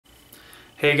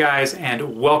Hey guys,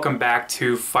 and welcome back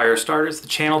to Firestarters, the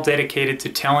channel dedicated to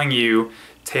telling you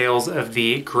tales of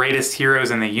the greatest heroes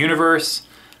in the universe,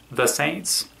 the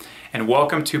saints. And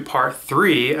welcome to part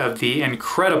 3 of the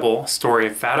incredible story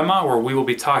of Fatima, where we will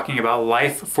be talking about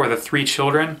life for the 3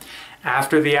 children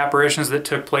after the apparitions that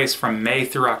took place from May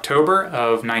through October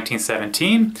of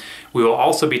 1917. We will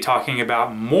also be talking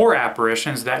about more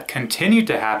apparitions that continued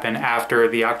to happen after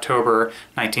the October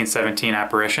 1917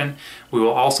 apparition. We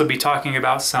will also be talking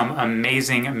about some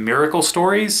amazing miracle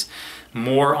stories,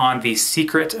 more on the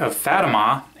Secret of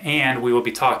Fatima, and we will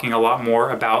be talking a lot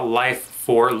more about life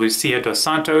for Lucia dos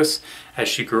Santos as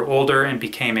she grew older and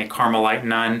became a Carmelite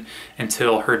nun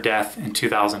until her death in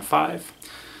 2005.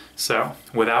 So,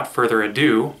 without further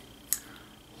ado,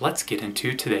 let's get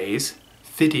into today's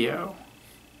video.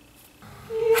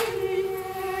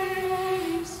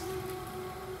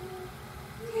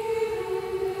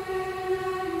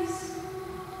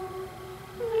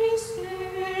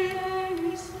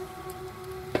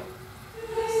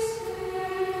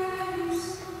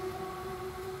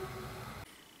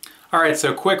 Alright,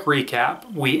 so quick recap.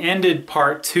 We ended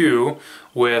part 2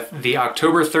 with the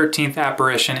October 13th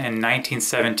apparition in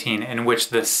 1917, in which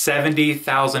the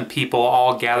 70,000 people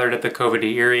all gathered at the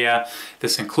Covadonga area.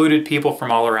 This included people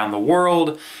from all around the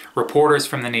world, reporters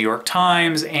from the New York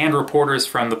Times, and reporters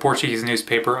from the Portuguese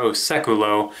newspaper O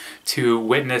Século to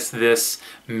witness this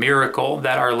miracle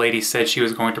that Our Lady said she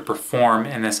was going to perform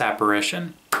in this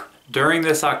apparition. During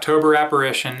this October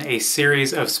apparition, a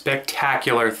series of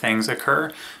spectacular things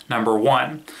occur. Number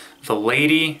 1, the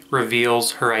Lady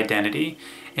reveals her identity,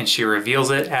 and she reveals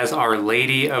it as Our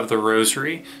Lady of the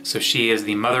Rosary. So she is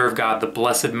the Mother of God, the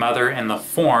Blessed Mother, in the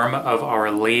form of Our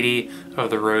Lady of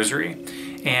the Rosary.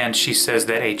 And she says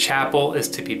that a chapel is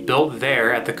to be built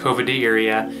there at the Covadonga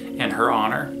area in her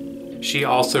honor. She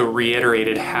also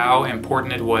reiterated how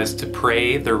important it was to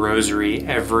pray the Rosary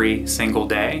every single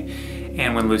day.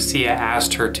 And when Lucia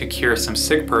asked her to cure some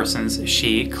sick persons,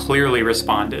 she clearly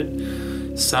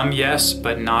responded, "Some yes,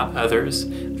 but not others.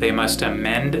 They must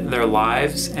amend their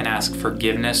lives and ask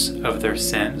forgiveness of their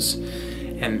sins."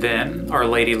 And then Our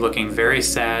Lady, looking very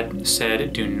sad,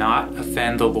 said, "Do not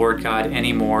offend the Lord God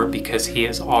anymore, because he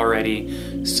is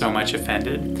already so much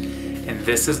offended." And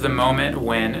this is the moment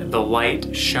when the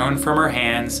light shone from her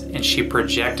hands and she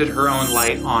projected her own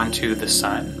light onto the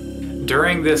sun.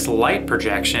 During this light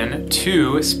projection,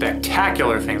 2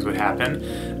 spectacular things would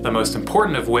happen, the most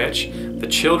important of which, the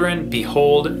children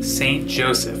behold Saint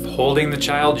Joseph holding the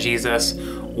child Jesus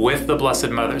with the Blessed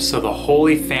Mother. So the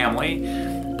Holy Family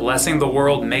blessing the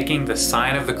world, making the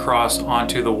sign of the cross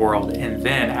onto the world. And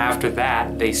then after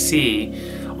that, they see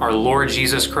our Lord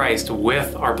Jesus Christ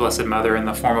with our Blessed Mother in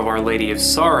the form of Our Lady of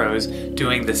Sorrows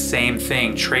doing the same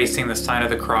thing, tracing the sign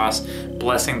of the cross,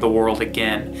 blessing the world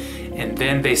again. And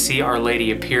then they see Our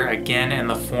Lady appear again in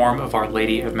the form of Our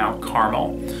Lady of Mount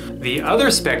Carmel. The other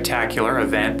spectacular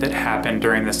event that happened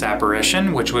during this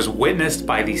apparition, which was witnessed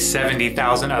by the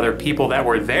 70,000 other people that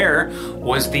were there,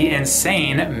 was the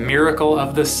insane miracle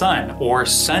of the sun, or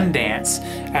sun dance,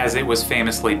 as it was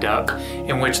famously dubbed,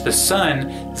 in which the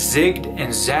sun zigged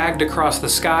and zagged across the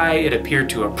sky. It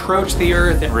appeared to approach the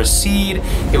earth and recede.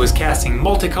 It was casting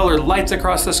multicolored lights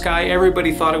across the sky.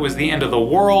 Everybody thought it was the end of the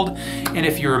world. And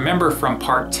if you remember from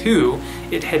part 2,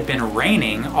 it had been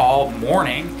raining all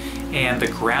morning, and the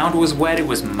ground was wet, it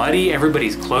was muddy,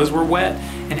 everybody's clothes were wet,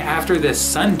 and after this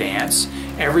sun dance,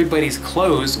 everybody's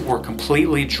clothes were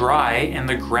completely dry and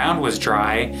the ground was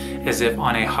dry as if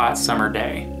on a hot summer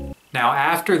day. Now,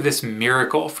 after this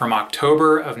miracle from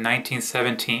October of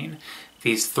 1917,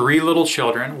 these 3 little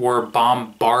children were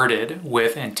bombarded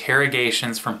with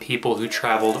interrogations from people who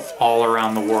traveled all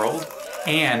around the world.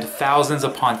 And thousands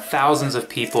upon thousands of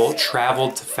people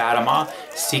traveled to Fatima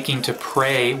seeking to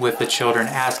pray with the children,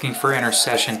 asking for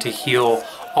intercession to heal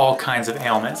all kinds of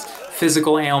ailments.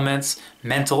 Physical ailments,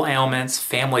 mental ailments,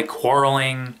 family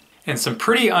quarreling, and some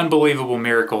pretty unbelievable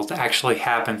miracles actually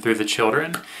happened through the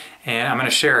children. And I'm going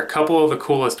to share a couple of the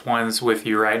coolest ones with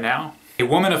you right now. A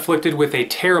woman afflicted with a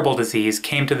terrible disease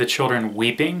came to the children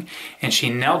weeping, and she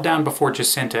knelt down before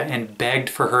Jacinta and begged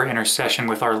for her intercession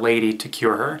with Our Lady to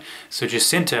cure her. So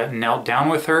Jacinta knelt down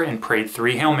with her and prayed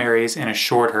 3 Hail Marys and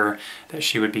assured her that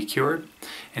she would be cured.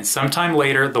 And sometime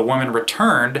later, the woman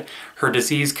returned, her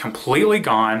disease completely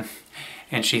gone,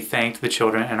 and she thanked the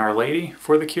children and Our Lady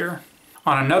for the cure.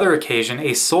 On another occasion,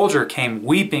 a soldier came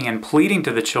weeping and pleading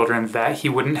to the children that he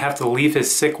wouldn't have to leave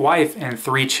his sick wife and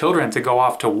 3 children to go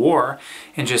off to war.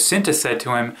 And Jacinta said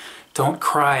to him, "Don't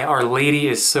cry, Our Lady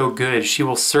is so good. She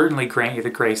will certainly grant you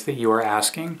the grace that you are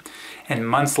asking." And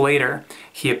months later,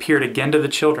 he appeared again to the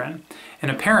children, And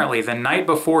apparently, the night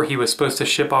before he was supposed to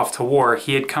ship off to war,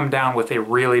 he had come down with a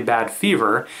really bad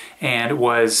fever and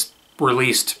was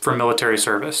released from military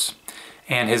service.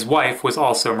 And his wife was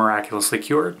also miraculously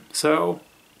cured. So,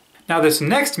 now this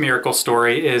next miracle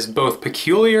story is both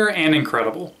peculiar and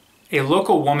incredible. A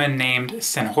local woman named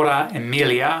Senhora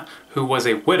Emilia, who was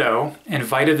a widow,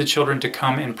 invited the children to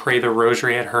come and pray the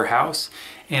rosary at her house.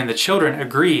 And the children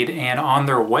agreed, and on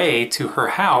their way to her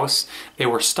house, they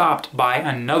were stopped by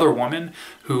another woman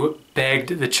who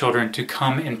begged the children to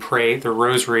come and pray the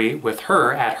rosary with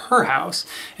her at her house.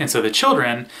 And so the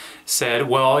children said,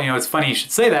 well, it's funny you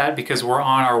should say that because we're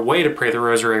on our way to pray the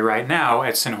rosary right now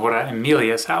at Senhora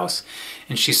Emilia's house.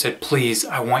 And she said, please,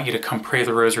 I want you to come pray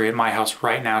the rosary at my house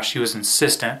right now. She was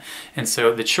insistent. And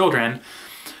so the children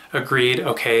agreed,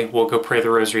 okay, we'll go pray the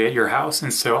rosary at your house.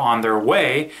 And so on their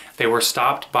way, they were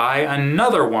stopped by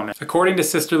another woman. According to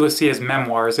Sister Lucia's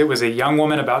memoirs, it was a young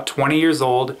woman about 20 years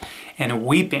old, and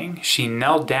weeping, she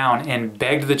knelt down and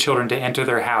begged the children to enter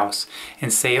their house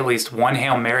and say at least one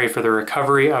Hail Mary for the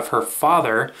recovery of her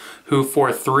father, who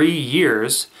for 3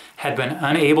 years had been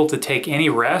unable to take any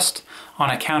rest on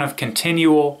account of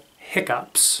continual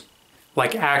hiccups.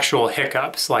 Like actual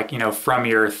hiccups, like, from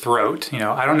your throat.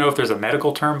 I don't know if there's a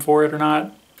medical term for it or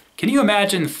not. Can you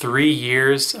imagine 3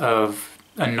 years of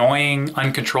annoying,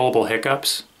 uncontrollable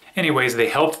hiccups? Anyways, they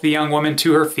helped the young woman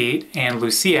to her feet, and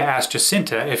Lucia asked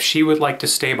Jacinta if she would like to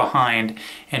stay behind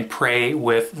and pray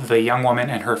with the young woman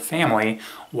and her family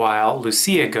while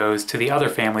Lucia goes to the other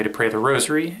family to pray the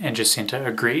rosary, and Jacinta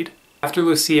agreed. After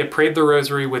Lucia prayed the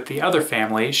rosary with the other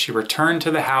family, she returned to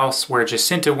the house where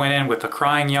Jacinta went in with the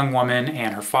crying young woman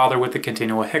and her father with the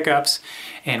continual hiccups.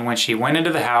 And when she went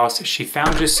into the house, she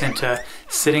found Jacinta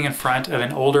sitting in front of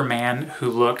an older man who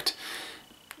looked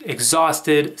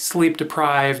exhausted,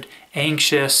 sleep-deprived,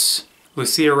 anxious.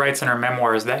 Lucia writes in her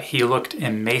memoirs that he looked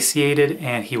emaciated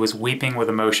and he was weeping with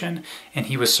emotion, and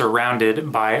he was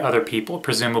surrounded by other people,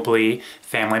 presumably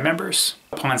family members.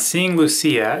 Upon seeing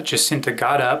Lucia, Jacinta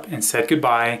got up and said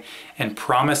goodbye and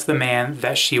promised the man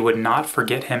that she would not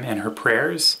forget him in her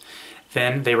prayers.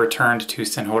 Then they returned to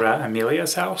Senhora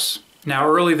Emilia's house. Now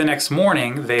early the next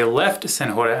morning, they left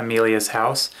Senhora Emilia's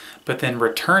house, but then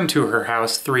returned to her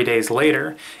house 3 days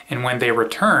later, and when they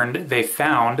returned, they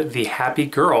found the happy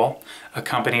girl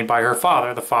accompanied by her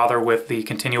father, the father with the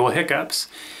continual hiccups.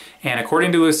 And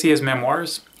according to Lucia's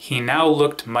memoirs, he now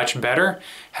looked much better,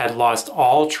 had lost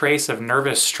all trace of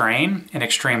nervous strain and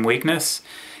extreme weakness,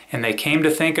 and they came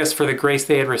to thank us for the grace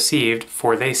they had received,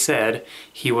 for they said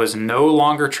he was no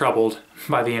longer troubled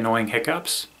by the annoying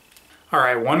hiccups. All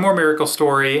right, one more miracle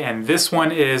story, and this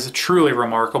one is truly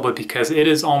remarkable because it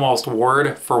is almost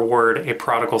word for word a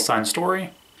prodigal son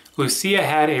story. Lucia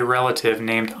had a relative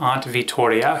named Aunt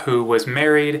Vittoria who was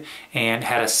married and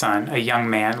had a son, a young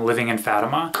man living in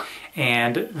Fatima.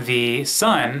 And the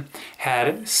son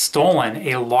had stolen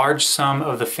a large sum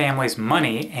of the family's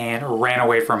money and ran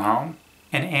away from home.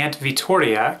 And Aunt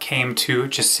Vittoria came to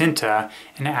Jacinta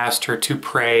and asked her to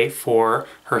pray for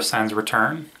her son's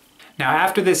return. Now,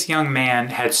 after this young man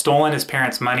had stolen his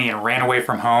parents' money and ran away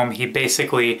from home, he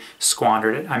basically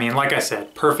squandered it. I mean, like I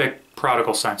said, perfect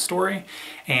prodigal son story.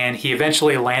 And he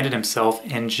eventually landed himself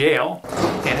in jail.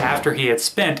 And after he had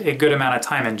spent a good amount of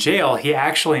time in jail, he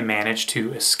actually managed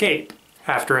to escape.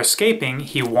 After escaping,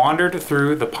 he wandered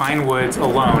through the pine woods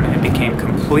alone and became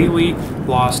completely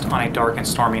lost on a dark and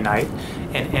stormy night.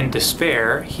 And in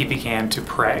despair, he began to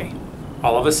pray.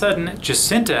 All of a sudden,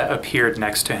 Jacinta appeared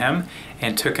next to him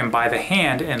and took him by the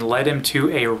hand and led him to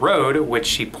a road which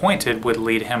she pointed would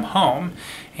lead him home.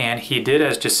 And he did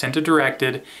as Jacinta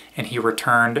directed, and he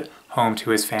returned home to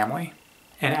his family.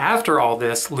 And after all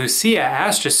this, Lucia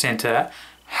asked Jacinta,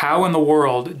 how in the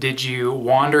world did you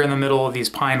wander in the middle of these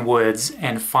pine woods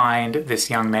and find this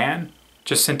young man?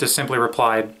 Jacinta simply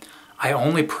replied, I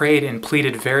only prayed and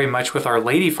pleaded very much with Our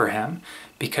Lady for him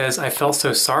because I felt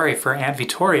so sorry for Aunt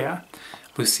Vittoria.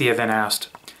 Lucia then asked,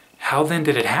 how then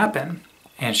did it happen?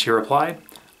 And she replied,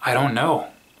 I don't know.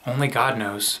 Only God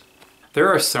knows. There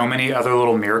are so many other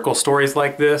little miracle stories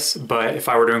like this, but if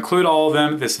I were to include all of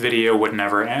them, this video would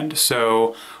never end,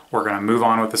 so we're going to move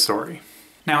on with the story.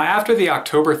 Now, after the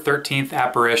October 13th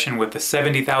apparition with the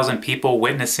 70,000 people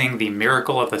witnessing the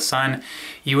miracle of the sun,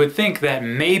 you would think that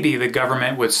maybe the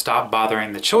government would stop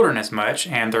bothering the children as much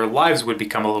and their lives would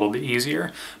become a little bit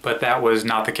easier, but that was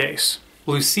not the case.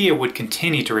 Lucia would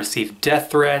continue to receive death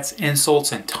threats,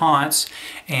 insults, and taunts,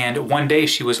 and one day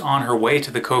she was on her way to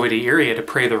the Covady area to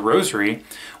pray the rosary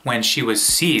when she was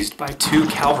seized by 2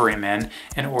 cavalrymen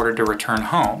and ordered to return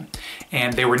home.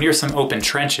 And they were near some open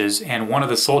trenches, and one of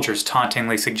the soldiers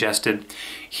tauntingly suggested,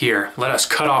 "Here, let us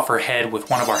cut off her head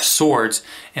with one of our swords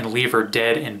and leave her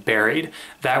dead and buried.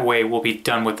 That way we'll be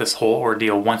done with this whole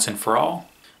ordeal once and for all."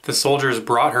 The soldiers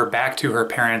brought her back to her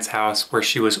parents' house where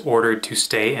she was ordered to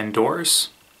stay indoors.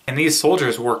 And these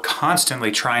soldiers were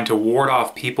constantly trying to ward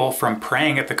off people from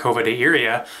praying at the Covady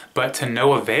area, but to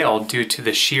no avail due to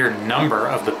the sheer number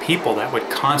of the people that would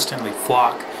constantly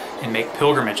flock and make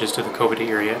pilgrimages to the Covady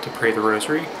area to pray the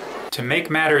rosary. To make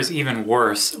matters even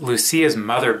worse, Lucia's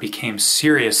mother became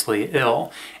seriously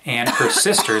ill, and her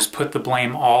sisters put the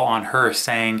blame all on her,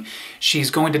 saying,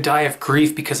 "She's going to die of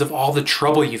grief because of all the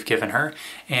trouble you've given her."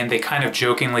 And they kind of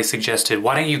jokingly suggested,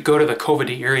 "Why don't you go to the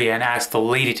Covady area and ask the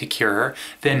lady to cure her?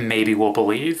 Then maybe we'll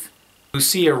believe."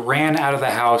 Lucia ran out of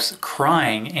the house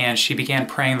crying, and she began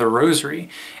praying the rosary,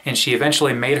 and she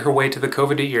eventually made her way to the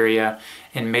Covady area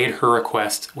and made her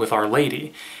request with Our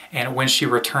Lady. And when she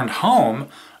returned home,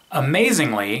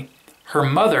 amazingly, her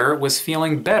mother was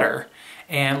feeling better,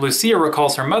 and Lucia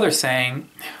recalls her mother saying,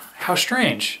 "How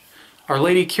strange. Our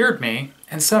Lady cured me,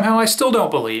 and somehow I still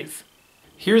don't believe."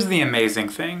 Here's the amazing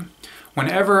thing.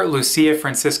 Whenever Lucia,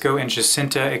 Francisco, and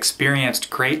Jacinta experienced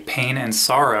great pain and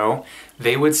sorrow,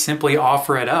 they would simply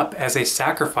offer it up as a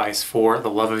sacrifice for the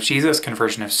love of Jesus,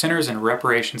 conversion of sinners, and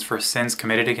reparations for sins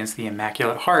committed against the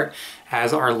Immaculate Heart,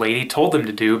 as Our Lady told them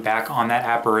to do back on that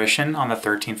apparition on the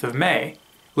 13th of May.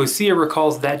 Lucia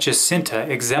recalls that Jacinta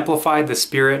exemplified the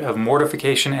spirit of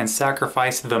mortification and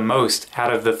sacrifice the most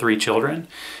out of the 3 children.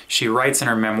 She writes in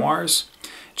her memoirs,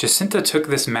 "Jacinta took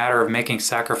this matter of making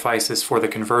sacrifices for the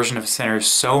conversion of sinners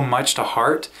so much to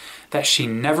heart that she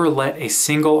never let a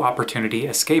single opportunity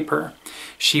escape her.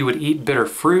 She would eat bitter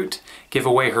fruit, give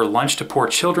away her lunch to poor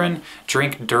children,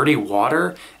 drink dirty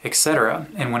water, etc.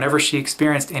 And whenever she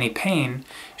experienced any pain,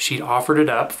 she'd offered it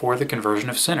up for the conversion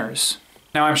of sinners."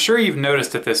 Now, I'm sure you've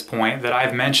noticed at this point that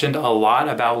I've mentioned a lot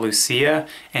about Lucia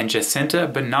and Jacinta,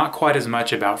 but not quite as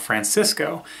much about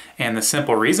Francisco. And the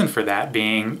simple reason for that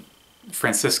being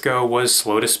Francisco was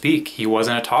slow to speak, he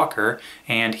wasn't a talker,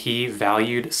 and he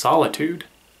valued solitude.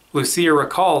 Lucia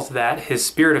recalls that his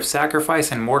spirit of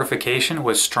sacrifice and mortification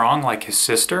was strong like his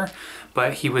sister,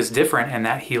 but he was different in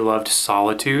that he loved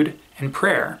solitude and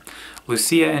prayer.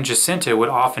 Lucia and Jacinta would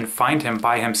often find him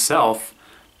by himself,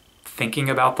 thinking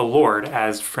about the Lord,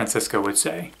 as Francisco would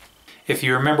say. If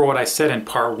you remember what I said in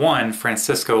part 1,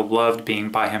 Francisco loved being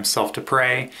by himself to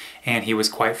pray, and he was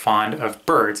quite fond of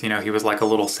birds. You know, he was like a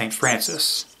little St.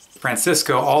 Francis.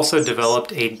 Francisco also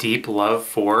developed a deep love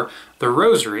for the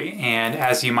Rosary, and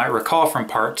as you might recall from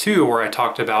part 2, where I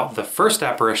talked about the first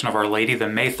apparition of Our Lady, the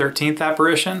May 13th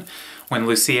apparition, when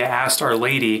Lucia asked Our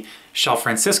Lady, "Shall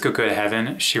Francisco go to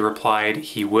heaven?" she replied,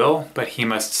 "He will, but he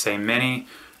must say many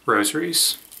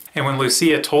rosaries." And when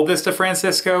Lucia told this to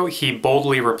Francisco, he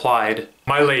boldly replied,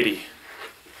 "My lady,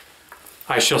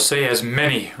 I shall say as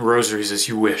many rosaries as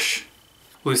you wish."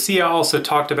 Lucia also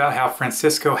talked about how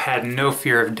Francisco had no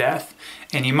fear of death,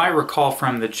 and you might recall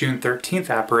from the June 13th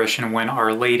apparition when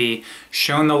Our Lady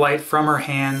shone the light from her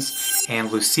hands, and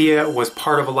Lucia was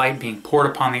part of a light being poured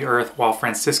upon the earth, while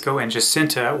Francisco and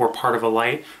Jacinta were part of a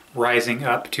light rising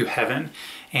up to heaven.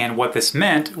 And what this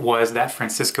meant was that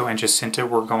Francisco and Jacinta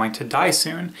were going to die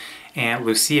soon, and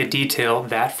Lucia detailed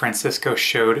that Francisco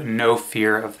showed no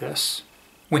fear of this.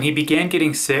 When he began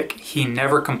getting sick, he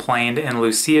never complained, and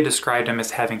Lucia described him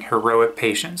as having heroic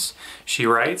patience. She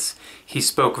writes, "He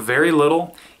spoke very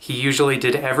little, he usually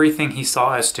did everything he saw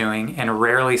us doing, and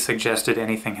rarely suggested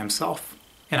anything himself."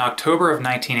 In October of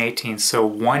 1918, so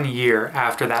 1 year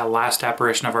after that last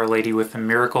apparition of Our Lady with the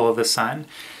miracle of the sun,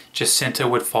 Jacinta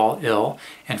would fall ill,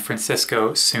 and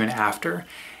Francisco soon after.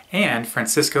 And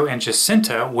Francisco and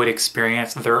Jacinta would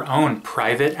experience their own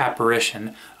private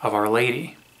apparition of Our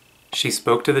Lady. She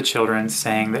spoke to the children,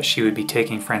 saying that she would be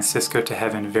taking Francisco to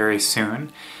heaven very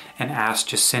soon, and asked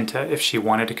Jacinta if she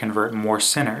wanted to convert more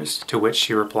sinners, to which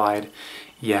she replied,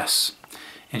 "Yes."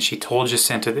 And she told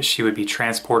Jacinta that she would be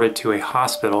transported to a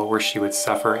hospital where she would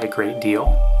suffer a great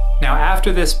deal. Now,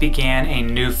 after this began a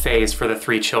new phase for the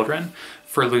 3 children.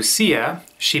 For Lucia,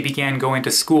 she began going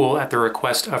to school at the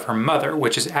request of her mother,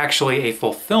 which is actually a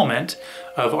fulfillment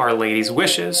of Our Lady's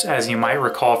wishes. As you might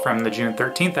recall from the June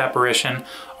 13th apparition,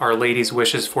 Our Lady's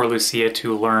wishes for Lucia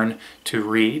to learn to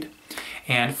read.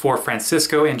 And for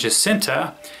Francisco and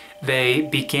Jacinta, they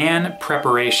began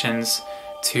preparations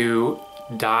to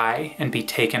die and be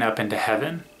taken up into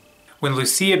heaven. When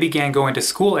Lucia began going to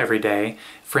school every day,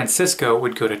 Francisco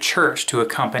would go to church to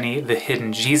accompany the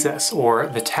hidden Jesus, or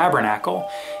the tabernacle,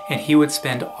 and he would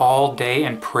spend all day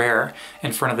in prayer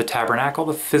in front of the tabernacle,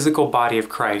 the physical body of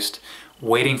Christ,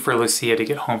 waiting for Lucia to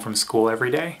get home from school every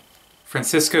day.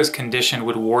 Francisco's condition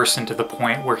would worsen to the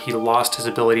point where he lost his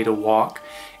ability to walk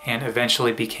and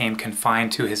eventually became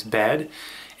confined to his bed,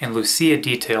 and Lucia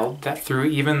detailed that through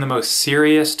even the most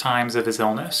serious times of his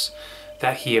illness,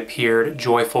 that he appeared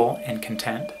joyful and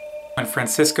content. When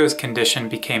Francisco's condition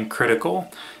became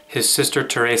critical, his sister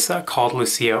Teresa called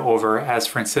Lucia over as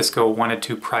Francisco wanted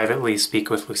to privately speak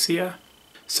with Lucia.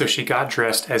 So she got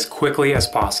dressed as quickly as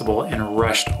possible and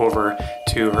rushed over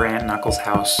to her aunt and uncle's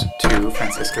house to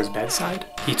Francisco's bedside.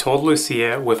 He told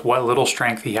Lucia with what little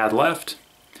strength he had left,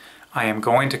 "I am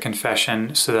going to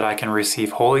confession so that I can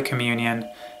receive Holy Communion,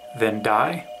 then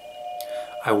die.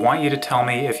 I want you to tell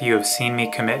me if you have seen me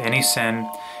commit any sin,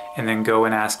 and then go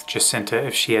and ask Jacinta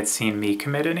if she had seen me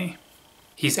commit any."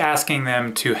 He's asking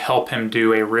them to help him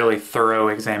do a really thorough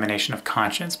examination of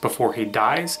conscience before he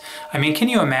dies. I mean, can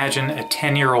you imagine a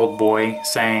 10-year-old boy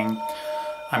saying,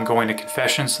 "I'm going to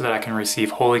confession so that I can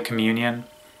receive Holy Communion,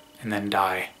 and then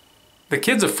die"? The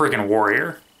kid's a friggin'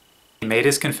 warrior. He made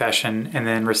his confession and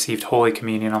then received Holy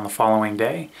Communion on the following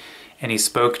day, and he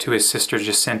spoke to his sister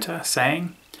Jacinta,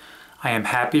 saying, "I am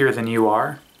happier than you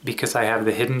are, because I have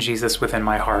the hidden Jesus within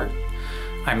my heart.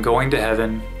 I'm going to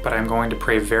heaven, but I'm going to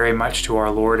pray very much to our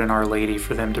Lord and Our Lady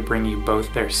for them to bring you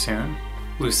both there soon."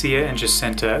 Lucia and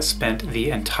Jacinta spent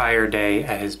the entire day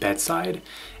at his bedside,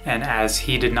 and as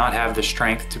he did not have the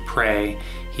strength to pray,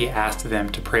 he asked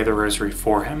them to pray the rosary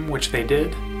for him, which they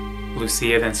did.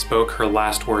 Lucia then spoke her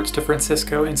last words to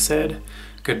Francisco and said,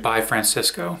 "Goodbye,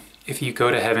 Francisco. If you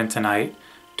go to heaven tonight,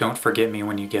 don't forget me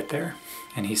when you get there."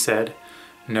 And he said,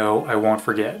 "No, I won't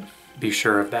forget. Be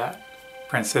sure of that."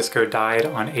 Francisco died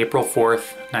on April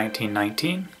 4th,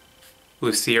 1919.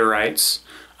 Lucia writes,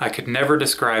 "I could never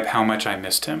describe how much I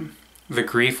missed him. The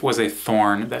grief was a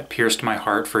thorn that pierced my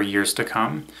heart for years to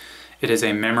come. It is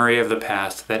a memory of the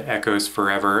past that echoes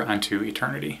forever unto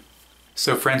eternity."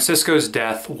 So Francisco's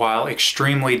death, while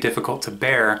extremely difficult to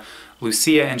bear,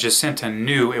 Lucia and Jacinta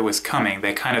knew it was coming.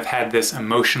 They kind of had this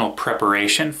emotional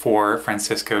preparation for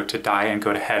Francisco to die and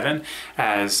go to heaven,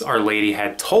 as Our Lady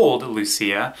had told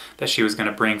Lucia that she was going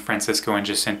to bring Francisco and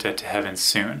Jacinta to heaven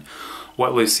soon.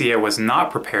 What Lucia was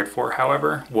not prepared for,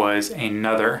 however, was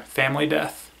another family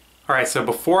death. Alright, so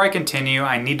before I continue,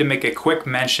 I need to make a quick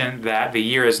mention that the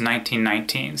year is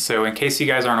 1919. So in case you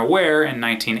guys aren't aware, in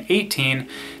 1918,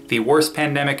 the worst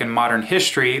pandemic in modern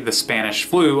history, the Spanish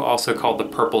flu, also called the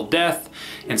Purple Death,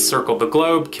 encircled the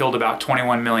globe, killed about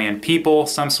 21 million people.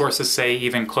 Some sources say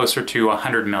even closer to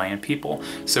 100 million people.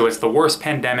 So it's the worst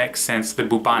pandemic since the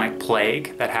bubonic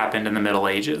plague that happened in the Middle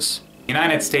Ages. The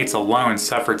United States alone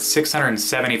suffered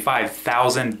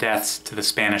 675,000 deaths to the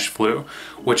Spanish flu,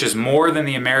 which is more than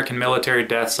the American military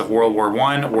deaths of World War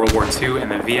I, World War II,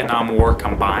 and the Vietnam War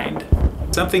combined.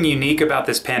 Something unique about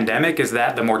this pandemic is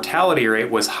that the mortality rate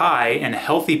was high in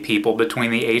healthy people between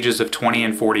the ages of 20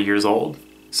 and 40 years old.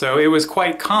 So it was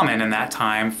quite common in that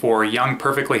time for young,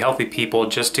 perfectly healthy people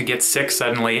just to get sick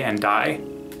suddenly and die.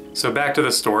 So back to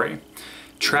the story.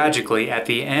 Tragically, at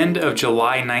the end of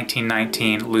July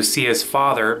 1919, Lucia's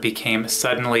father became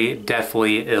suddenly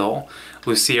deathly ill.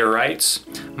 Lucia writes,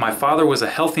 "My father was a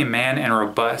healthy man and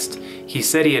robust. He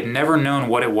said he had never known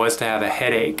what it was to have a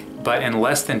headache, but in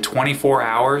less than 24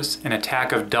 hours, an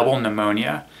attack of double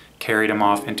pneumonia carried him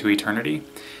off into eternity."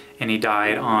 And he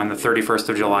died on the 31st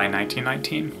of July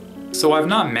 1919. So I've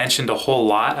not mentioned a whole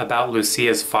lot about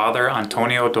Lucia's father,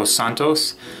 Antonio dos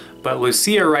Santos, but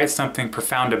Lucia writes something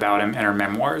profound about him in her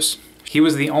memoirs. "He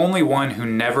was the only one who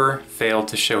never failed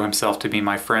to show himself to be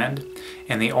my friend,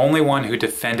 and the only one who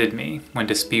defended me when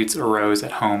disputes arose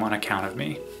at home on account of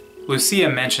me." Lucia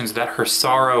mentions that her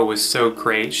sorrow was so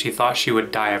great she thought she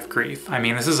would die of grief. I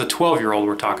mean, this is a 12-year-old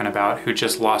we're talking about who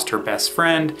just lost her best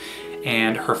friend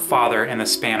and her father in the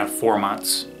span of 4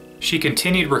 months. She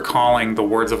continued recalling the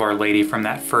words of Our Lady from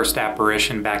that first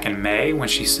apparition back in May when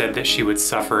she said that she would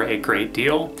suffer a great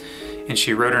deal. And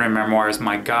she wrote in her memoirs,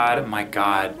 my God,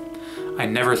 I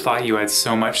never thought you had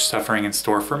so much suffering in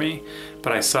store for me,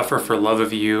 but I suffer for love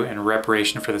of you and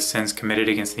reparation for the sins committed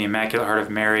against the Immaculate Heart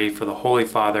of Mary, for the Holy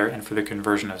Father, and for the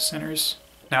conversion of sinners."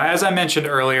 Now, as I mentioned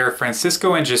earlier,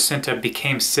 Francisco and Jacinta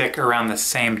became sick around the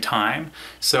same time.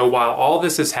 So while all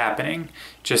this is happening,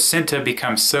 Jacinta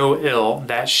becomes so ill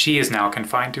that she is now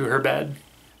confined to her bed.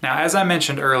 Now, as I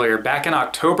mentioned earlier, back in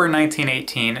October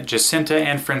 1918, Jacinta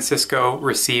and Francisco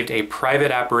received a private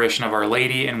apparition of Our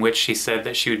Lady in which she said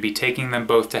that she would be taking them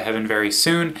both to heaven very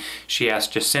soon. She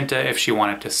asked Jacinta if she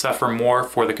wanted to suffer more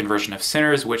for the conversion of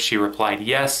sinners, which she replied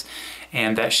yes,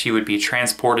 and that she would be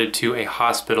transported to a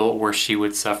hospital where she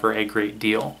would suffer a great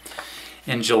deal.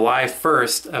 In July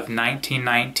 1st of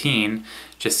 1919,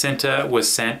 Jacinta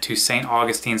was sent to St.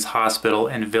 Augustine's Hospital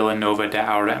in Villanova de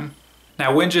Aurem.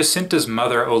 Now, when Jacinta's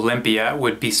mother, Olympia,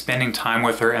 would be spending time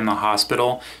with her in the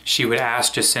hospital, she would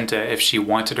ask Jacinta if she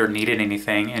wanted or needed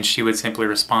anything, and she would simply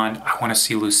respond, "I want to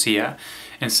see Lucia."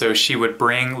 And so she would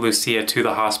bring Lucia to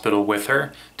the hospital with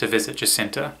her to visit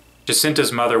Jacinta.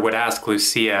 Jacinta's mother would ask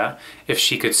Lucia if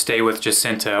she could stay with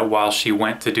Jacinta while she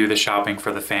went to do the shopping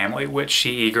for the family, which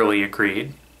she eagerly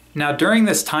agreed. Now, during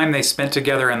this time they spent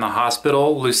together in the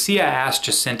hospital, Lucia asked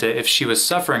Jacinta if she was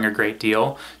suffering a great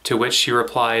deal, to which she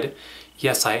replied,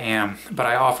 "Yes, I am, but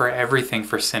I offer everything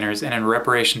for sinners and in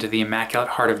reparation to the Immaculate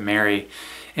Heart of Mary."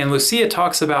 And Lucia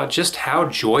talks about just how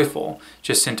joyful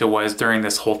Jacinta was during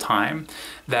this whole time,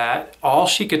 that all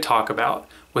she could talk about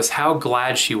was how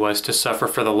glad she was to suffer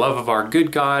for the love of our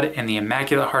good God and the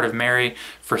Immaculate Heart of Mary,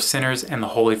 for sinners and the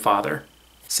Holy Father.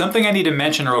 Something I need to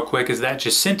mention real quick is that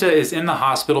Jacinta is in the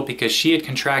hospital because she had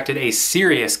contracted a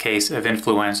serious case of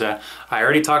influenza. I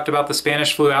already talked about the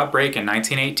Spanish flu outbreak in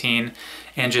 1918,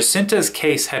 and Jacinta's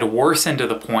case had worsened to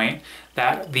the point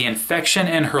that the infection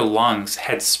in her lungs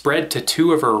had spread to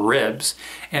 2 of her ribs,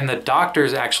 and the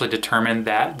doctors actually determined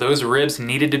that those ribs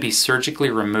needed to be surgically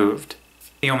removed.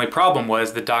 The only problem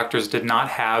was the doctors did not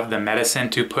have the medicine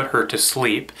to put her to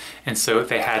sleep, and so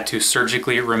they had to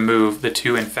surgically remove the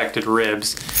 2 infected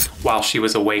ribs while she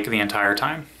was awake the entire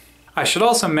time. I should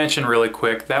also mention really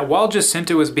quick that while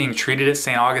Jacinta was being treated at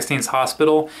St. Augustine's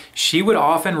Hospital, she would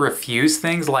often refuse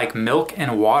things like milk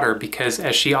and water because,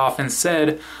 as she often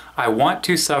said, "I want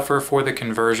to suffer for the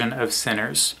conversion of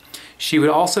sinners." She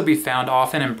would also be found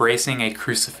often embracing a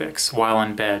crucifix while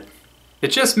in bed. It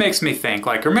just makes me think,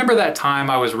 like, remember that time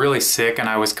I was really sick and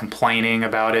I was complaining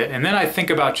about it, and then I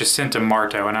think about Jacinta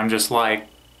Marto and I'm just like,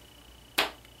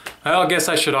 well, I guess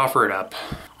I should offer it up.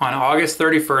 On August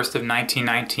 31st of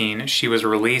 1919, she was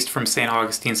released from St.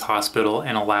 Augustine's Hospital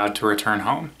and allowed to return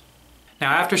home.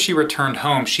 Now, after she returned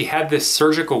home, she had this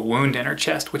surgical wound in her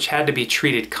chest, which had to be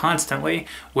treated constantly,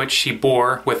 which she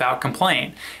bore without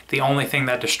complaint. The only thing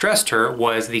that distressed her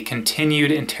was the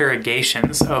continued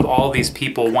interrogations of all these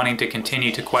people wanting to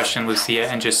continue to question Lucia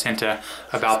and Jacinta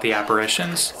about the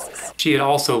apparitions. She had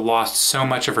also lost so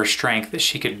much of her strength that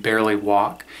she could barely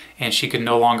walk, and she could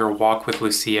no longer walk with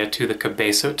Lucia to the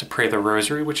cabezo to pray the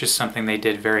rosary, which is something they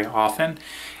did very often.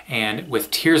 And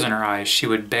with tears in her eyes, she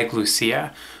would beg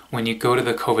Lucia, "When you go to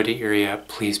the COVID area,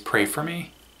 please pray for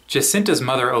me." Jacinta's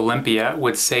mother, Olympia,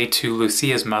 would say to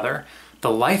Lucia's mother, "The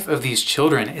life of these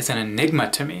children is an enigma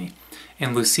to me."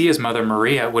 And Lucia's mother,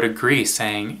 Maria, would agree,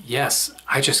 saying, "Yes,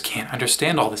 I just can't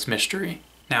understand all this mystery."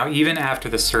 Now, even after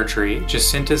the surgery,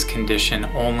 Jacinta's condition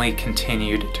only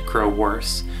continued to grow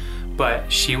worse, but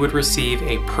she would receive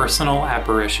a personal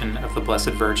apparition of the Blessed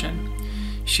Virgin.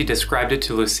 She described it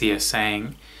to Lucia,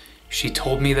 saying, "She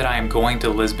told me that I am going to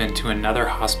Lisbon to another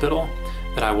hospital,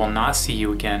 that I will not see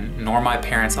you again, nor my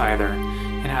parents either,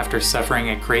 and after suffering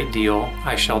a great deal,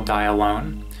 I shall die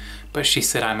alone. But she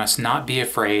said I must not be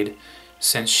afraid,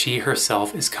 since she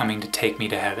herself is coming to take me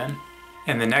to heaven."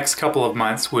 And the next couple of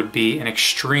months would be an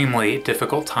extremely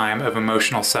difficult time of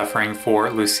emotional suffering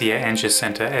for Lucia and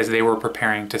Jacinta as they were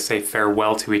preparing to say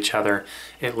farewell to each other,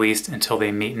 at least until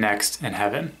they meet next in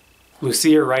heaven.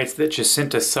 Lucia writes that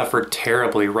Jacinta suffered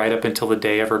terribly right up until the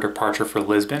day of her departure for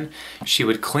Lisbon. She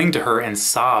would cling to her and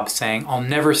sob, saying, "I'll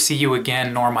never see you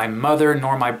again, nor my mother,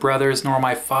 nor my brothers, nor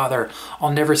my father.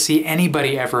 I'll never see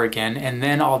anybody ever again, and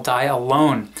then I'll die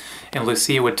alone." And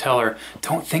Lucia would tell her,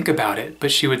 "Don't think about it."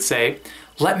 But she would say,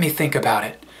 "Let me think about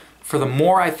it. For the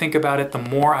more I think about it, the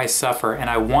more I suffer, and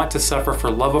I want to suffer for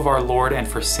love of our Lord and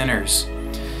for sinners."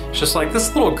 It's just like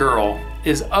this little girl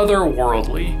is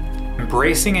otherworldly.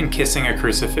 Embracing and kissing a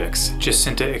crucifix,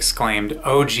 Jacinta exclaimed,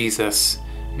 "Oh Jesus,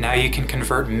 now you can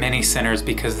convert many sinners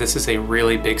because this is a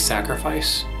really big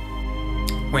sacrifice."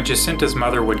 When Jacinta's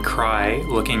mother would cry,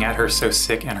 looking at her so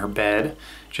sick in her bed,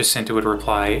 Jacinta would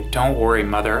reply, "Don't worry,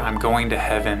 mother, I'm going to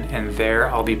heaven, and there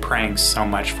I'll be praying so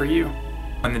much for you."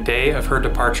 When the day of her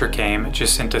departure came,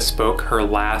 Jacinta spoke her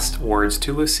last words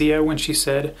to Lucia when she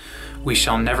said, "We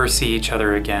shall never see each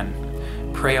other again.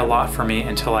 Pray a lot for me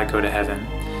until I go to heaven.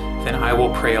 Then I will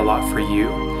pray a lot for you.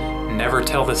 Never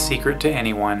tell the secret to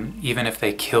anyone, even if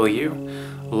they kill you.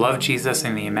 Love Jesus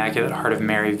and the Immaculate Heart of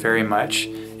Mary very much,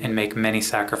 and make many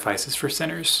sacrifices for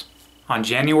sinners." On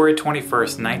January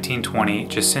 21st, 1920,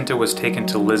 Jacinta was taken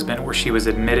to Lisbon, where she was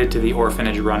admitted to the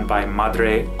orphanage run by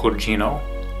Madre Gurgino.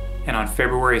 And on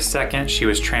February 2nd, she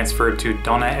was transferred to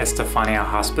Dona Estefania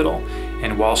Hospital.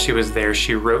 And while she was there,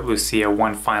 she wrote Lucia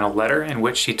one final letter in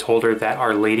which she told her that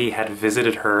Our Lady had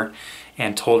visited her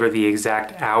and told her the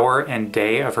exact hour and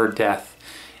day of her death.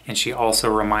 And she also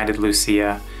reminded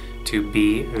Lucia to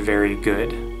be very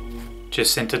good.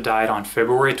 Jacinta died on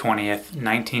February 20th,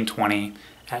 1920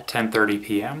 at 10:30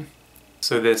 p.m.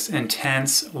 So this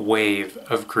intense wave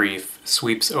of grief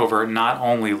sweeps over not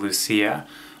only Lucia,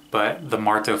 but the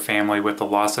Marto family with the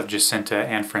loss of Jacinta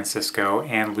and Francisco,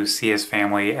 and Lucia's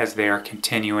family as they are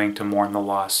continuing to mourn the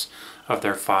loss of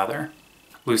their father.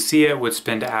 Lucia would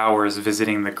spend hours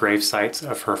visiting the grave sites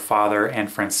of her father and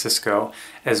Francisco,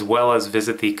 as well as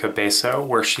visit the Cabezo,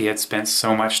 where she had spent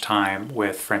so much time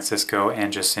with Francisco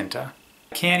and Jacinta.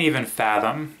 I can't even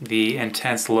fathom the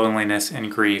intense loneliness and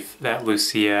grief that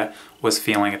Lucia was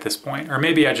feeling at this point, or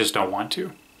maybe I just don't want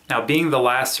to. Now, being the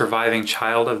last surviving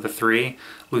child of the three,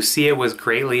 Lucia was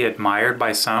greatly admired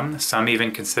by some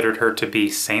even considered her to be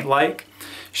saint-like.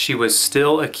 She was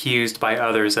still accused by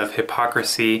others of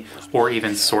hypocrisy or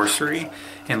even sorcery,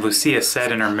 and Lucia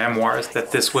said in her memoirs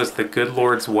that this was the good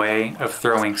Lord's way of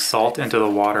throwing salt into the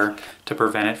water to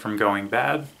prevent it from going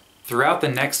bad. Throughout the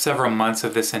next several months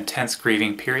of this intense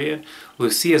grieving period,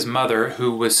 Lucia's mother,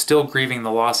 who was still grieving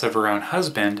the loss of her own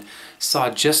husband, saw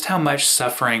just how much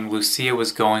suffering Lucia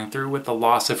was going through with the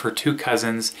loss of her two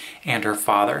cousins and her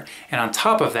father. And on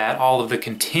top of that, all of the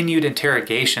continued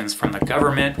interrogations from the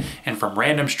government and from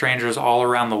random strangers all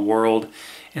around the world.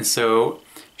 And so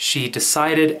she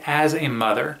decided as a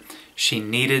mother, she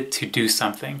needed to do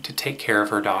something to take care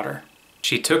of her daughter.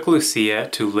 She took Lucia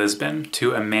to Lisbon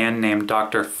to a man named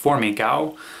Dr.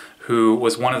 Formigao, who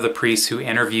was one of the priests who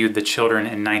interviewed the children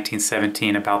in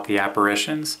 1917 about the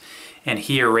apparitions, and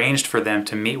he arranged for them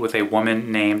to meet with a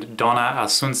woman named Dona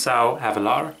Asuncao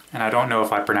Avelar, and I don't know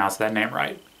if I pronounced that name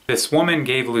right. This woman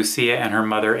gave Lucia and her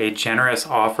mother a generous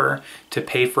offer to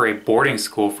pay for a boarding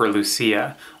school for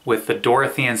Lucia with the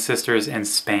Dorothean sisters in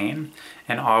Spain,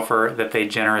 an offer that they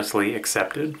generously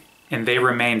accepted. And they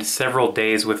remained several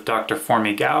days with Dr.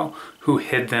 Formigao, who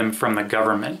hid them from the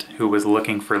government, who was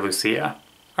looking for Lucia.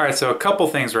 Alright, so a couple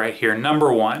things right here.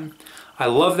 Number one, I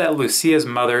love that Lucia's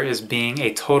mother is being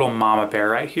a total mama bear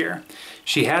right here.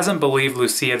 She hasn't believed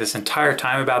Lucia this entire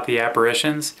time about the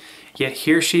apparitions, yet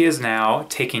here she is now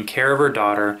taking care of her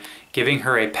daughter, giving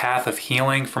her a path of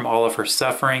healing from all of her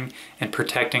suffering, and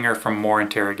protecting her from more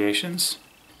interrogations.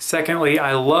 Secondly,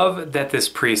 I love that this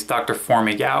priest, Dr.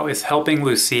 Formigao, is helping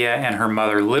Lucia and her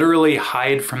mother literally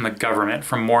hide from the government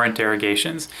from more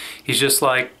interrogations. He's just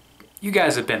like, you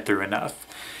guys have been through enough.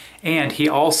 And he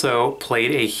also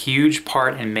played a huge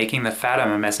part in making the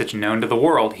Fatima message known to the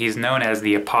world. He's known as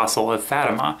the Apostle of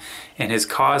Fatima, and his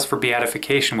cause for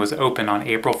beatification was opened on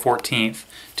April 14th,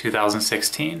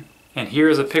 2016. And here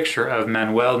is a picture of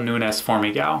Manuel Nunes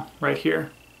Formigao, right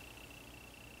here.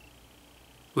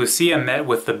 Lucia met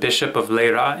with the Bishop of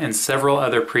Leira and several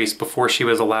other priests before she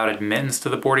was allowed admittance to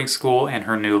the boarding school and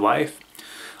her new life.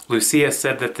 Lucia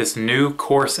said that this new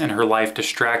course in her life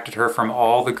distracted her from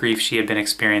all the grief she had been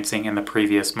experiencing in the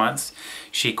previous months.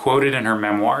 She quoted in her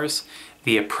memoirs,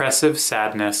 "The oppressive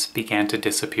sadness began to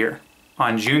disappear."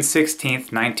 On June 16,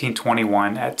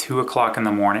 1921, at 2 o'clock in the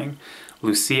morning,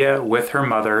 Lucia, with her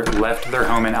mother, left their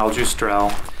home in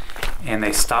Aljustrel, and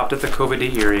they stopped at the Cova de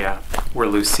Iria, where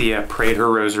Lucia prayed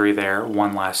her rosary there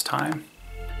one last time.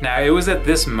 Now, it was at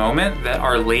this moment that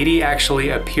Our Lady actually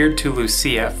appeared to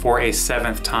Lucia for a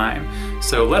 7th time.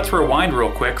 So let's rewind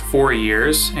real quick 4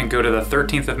 years and go to the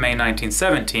 13th of May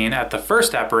 1917 at the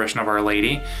first apparition of Our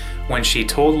Lady, when she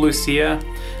told Lucia,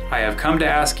 "I have come to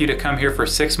ask you to come here for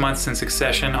 6 months in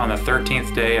succession on the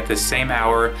 13th day at this same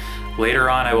hour. Later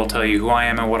on, I will tell you who I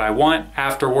am and what I want.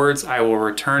 Afterwards, I will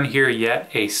return here yet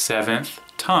a 7th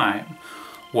time."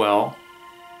 Well,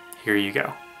 here you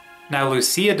go. Now,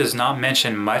 Lucia does not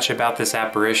mention much about this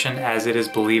apparition, as it is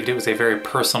believed it was a very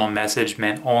personal message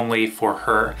meant only for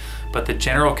her. But the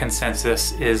general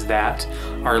consensus is that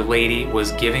Our Lady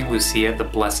was giving Lucia the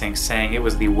blessing, saying it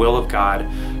was the will of God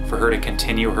for her to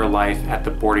continue her life at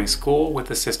the boarding school with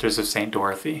the Sisters of St.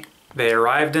 Dorothy. They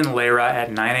arrived in Leira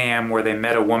at 9 a.m. where they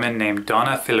met a woman named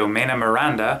Donna Filomena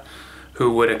Miranda,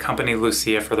 who would accompany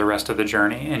Lucia for the rest of the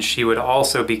journey, and she would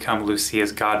also become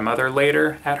Lucia's godmother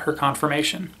later at her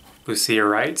confirmation. Lucia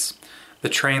writes, "The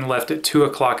train left at 2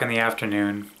 o'clock in the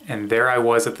afternoon, and there I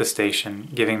was at the station,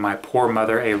 giving my poor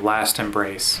mother a last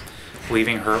embrace,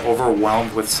 leaving her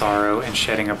overwhelmed with sorrow and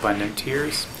shedding abundant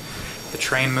tears. The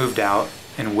train moved out,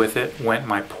 and with it went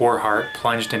my poor heart,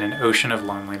 plunged in an ocean of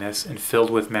loneliness and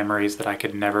filled with memories that I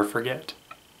could never forget.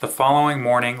 The following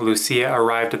morning, Lucia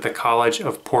arrived at the College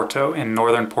of Porto in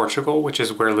northern Portugal, which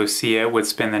is where Lucia would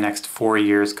spend the next 4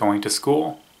 years going to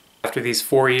school. After these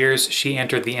 4 years, she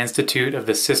entered the Institute of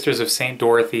the Sisters of St.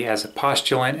 Dorothy as a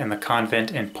postulant in the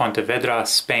convent in Pontevedra,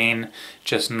 Spain,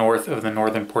 just north of the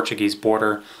northern Portuguese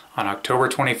border, on October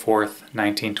 24th,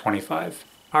 1925.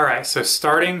 Alright, so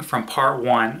starting from part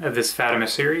 1 of this Fatima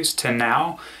series to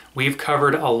now, we've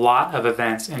covered a lot of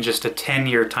events in just a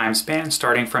 10-year time span,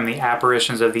 starting from the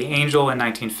apparitions of the angel in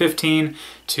 1915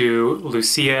 to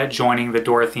Lucia joining the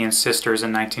Dorothean sisters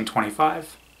in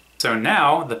 1925. So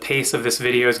now the pace of this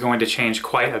video is going to change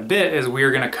quite a bit, as we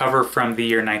are going to cover from the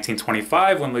year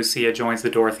 1925 when Lucia joins the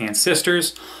Dorothean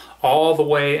sisters all the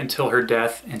way until her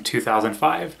death in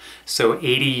 2005. So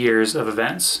 80 years of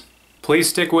events. Please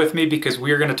stick with me because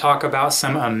we are going to talk about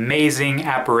some amazing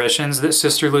apparitions that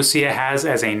Sister Lucia has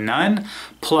as a nun,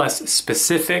 plus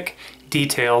specific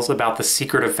details about the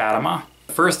Secret of Fatima.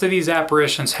 The first of these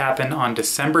apparitions happened on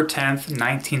December 10th,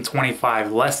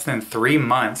 1925, less than 3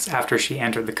 months after she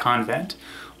entered the convent.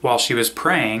 While she was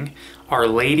praying, Our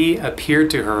Lady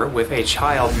appeared to her with a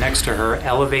child next to her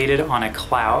elevated on a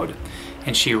cloud,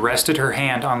 and she rested her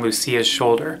hand on Lucia's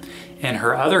shoulder. In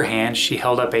her other hand, she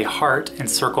held up a heart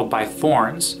encircled by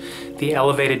thorns. The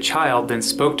elevated child then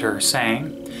spoke to her,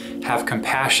 saying, "Have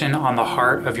compassion on the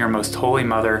heart of your most holy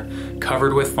mother,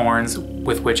 covered with thorns,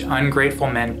 with which ungrateful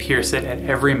men pierce it at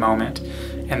every moment,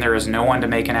 and there is no one to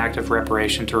make an act of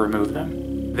reparation to remove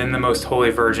them." Then the most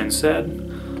holy Virgin said,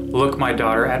 "Look, my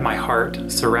daughter, at my heart,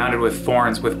 surrounded with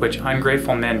thorns with which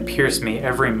ungrateful men pierce me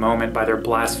every moment by their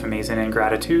blasphemies and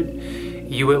ingratitude.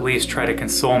 You at least try to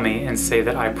console me and say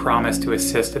that I promise to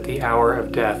assist at the hour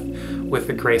of death with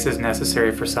the graces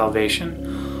necessary for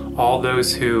salvation. All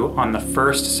those who, on the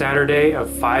first Saturday of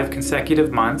 5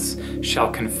 consecutive months,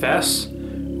 shall confess,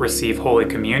 receive Holy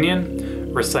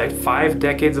Communion, recite 5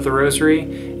 decades of the Rosary,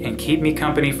 and keep me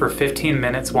company for 15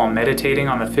 minutes while meditating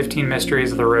on the 15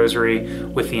 mysteries of the Rosary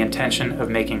with the intention of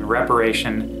making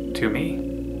reparation to me."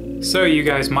 So you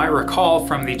guys might recall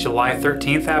from the July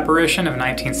 13th apparition of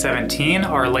 1917,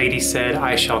 Our Lady said,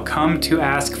 "I shall come to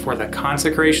ask for the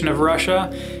consecration of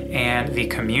Russia and the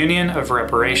communion of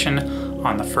reparation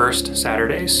on the first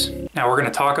Saturdays." Now we're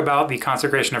going to talk about the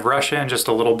consecration of Russia in just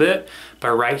a little bit, but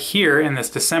right here in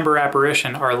this December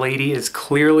apparition, Our Lady is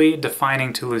clearly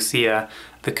defining to Lucia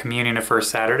the communion of first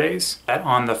Saturdays. That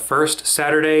on the first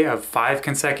Saturday of 5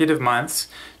 consecutive months,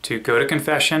 to go to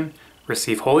confession,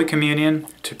 receive Holy Communion,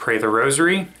 to pray the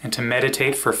Rosary, and to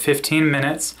meditate for 15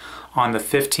 minutes on the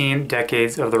 15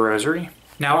 decades of the Rosary.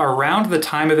 Now, around the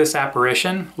time of this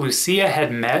apparition, Lucia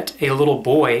had met a little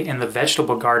boy in the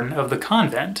vegetable garden of the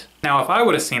convent. Now, if I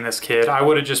would have seen this kid, I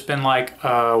would have just been like,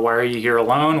 why are you here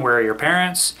alone? Where are your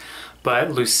parents?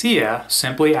 But Lucia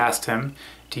simply asked him,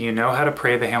 "Do you know how to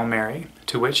pray the Hail Mary?"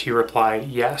 To which he replied,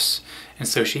 "Yes." And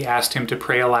so she asked him to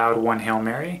pray aloud 1 Hail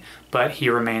Mary, but he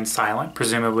remained silent,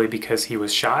 presumably because he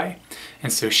was shy.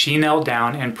 And so she knelt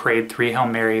down and prayed 3 Hail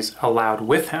Marys aloud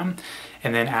with him,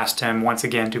 and then asked him once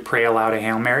again to pray aloud a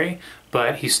Hail Mary,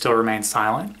 but he still remained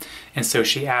silent. And so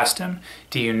she asked him,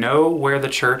 "Do you know where the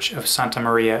Church of Santa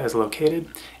Maria is located?"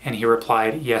 And he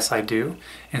replied, "Yes, I do."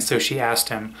 And so she asked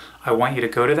him, "I want you to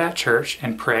go to that church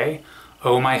and pray,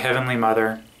 'O my Heavenly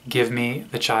Mother, give me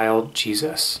the child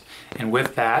Jesus.'" And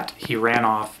with that, he ran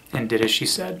off and did as she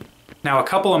said. Now, a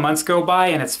couple of months go by,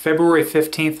 and it's February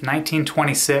 15th,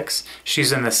 1926.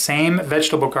 She's in the same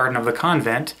vegetable garden of the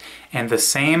convent, and the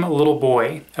same little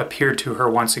boy appeared to her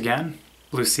once again.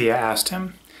 Lucia asked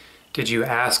him, "Did you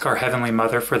ask our Heavenly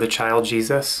Mother for the child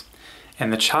Jesus?"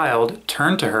 And the child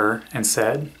turned to her and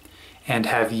said, "And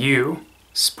have you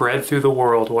spread through the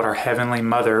world what our Heavenly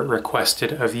Mother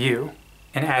requested of you?"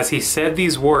 And as he said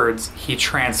these words, he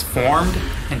transformed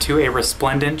into a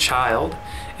resplendent child.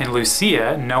 And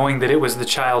Lucia, knowing that it was the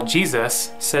child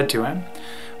Jesus, said to him,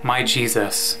 "My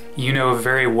Jesus, you know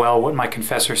very well what my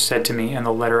confessor said to me in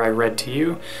the letter I read to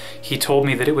you. He told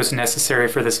me that it was necessary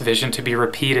for this vision to be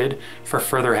repeated for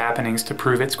further happenings to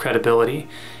prove its credibility.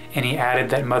 And he added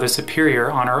that Mother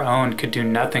Superior on her own could do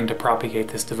nothing to propagate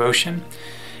this devotion."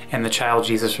 And the child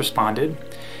Jesus responded,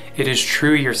 "It is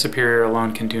true your Superior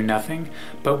alone can do nothing,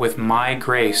 but with my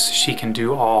grace she can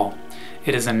do all.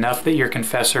 It is enough that your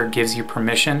confessor gives you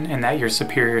permission and that your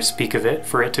Superior speak of it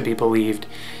for it to be believed,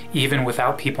 even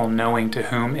without people knowing to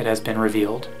whom it has been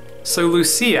revealed." So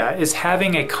Lucia is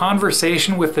having a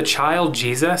conversation with the child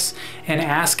Jesus and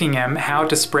asking him how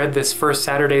to spread this First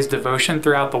Saturday's devotion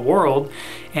throughout the world,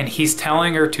 and he's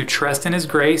telling her to trust in his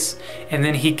grace, and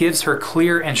then he gives her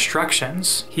clear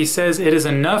instructions. He says it is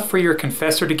enough for your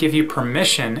confessor to give you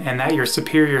permission and that your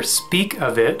superior speak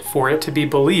of it for it to be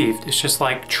believed. It's just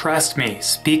like, trust me,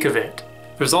 speak of it.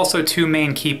 There's also two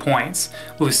main key points.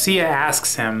 Lucia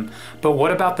asks him, but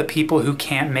what about the people who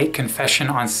can't make confession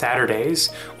on Saturdays?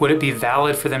 Would it be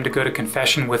valid for them to go to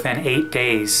confession within 8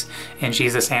 days? And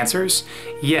Jesus answers,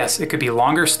 yes, it could be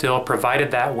longer still,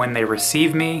 provided that when they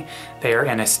receive me, they are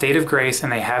in a state of grace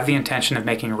and they have the intention of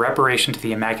making reparation to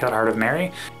the Immaculate Heart of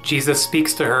Mary. Jesus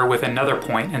speaks to her with another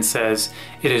point and says,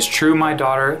 it is true, my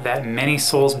daughter, that many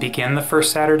souls begin the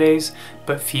first Saturdays,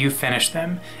 but few finish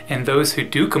them, and those who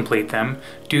do complete them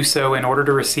do so in order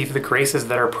to receive the graces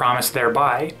that are promised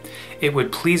thereby. It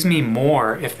would please me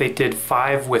more if they did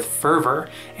 5 with fervor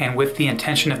and with the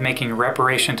intention of making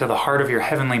reparation to the heart of your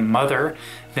heavenly mother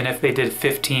than if they did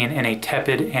 15 in a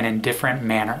tepid and indifferent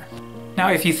manner. Now,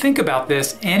 if you think about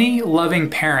this, any loving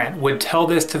parent would tell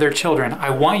this to their children. I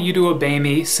want you to obey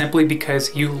me simply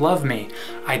because you love me.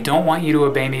 I don't want you to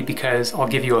obey me because I'll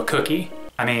give you a cookie.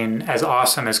 I mean, as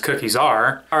awesome as cookies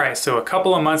are. All right, so a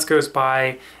couple of months goes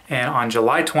by, and on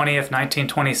July 20th,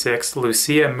 1926,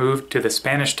 Lucia moved to the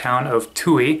Spanish town of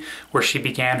Tuy, where she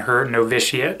began her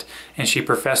novitiate, and she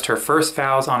professed her first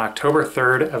vows on October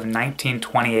 3rd of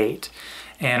 1928.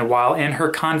 And while in her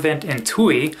convent in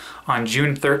Tuy, on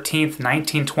June 13th,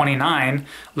 1929,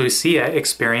 Lucia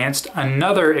experienced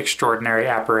another extraordinary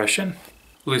apparition.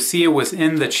 Lucia was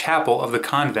in the chapel of the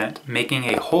convent making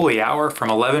a holy hour from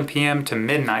 11 p.m. to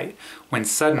midnight when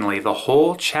suddenly the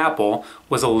whole chapel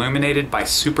was illuminated by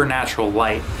supernatural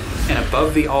light, and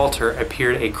above the altar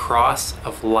appeared a cross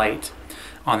of light.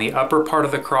 On the upper part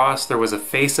of the cross there was a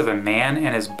face of a man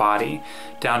and his body.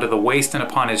 Down to the waist and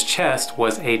upon his chest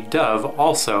was a dove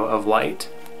also of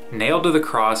light. Nailed to the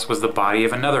cross was the body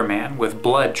of another man with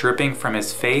blood dripping from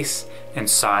his face and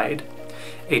side.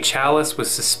 A chalice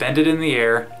was suspended in the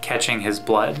air, catching his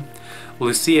blood.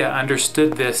 Lucia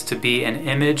understood this to be an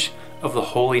image of the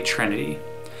Holy Trinity.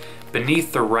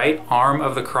 Beneath the right arm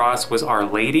of the cross was Our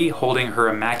Lady holding her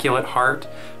Immaculate Heart,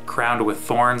 crowned with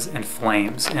thorns and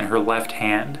flames, in her left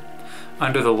hand.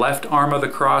 Under the left arm of the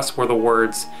cross were the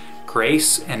words,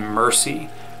 Grace and Mercy,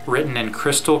 written in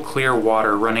crystal clear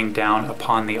water running down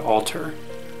upon the altar.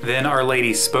 Then Our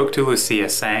Lady spoke to Lucia,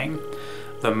 saying,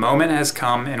 the moment has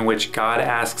come in which God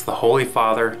asks the Holy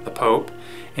Father, the Pope,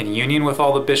 in union with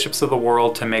all the bishops of the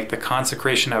world, to make the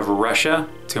consecration of Russia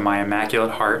to my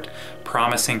Immaculate Heart,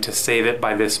 promising to save it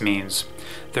by this means.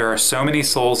 There are so many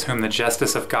souls whom the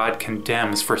justice of God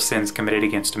condemns for sins committed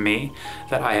against me,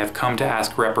 that I have come to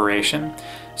ask reparation.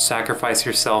 Sacrifice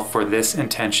yourself for this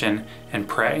intention and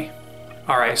pray.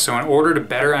 Alright, so in order to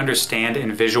better understand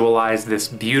and visualize this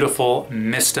beautiful,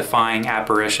 mystifying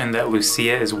apparition that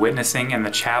Lucia is witnessing in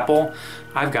the chapel,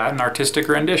 I've got an artistic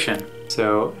rendition.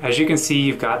 So, as you can see,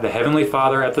 you've got the Heavenly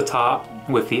Father at the top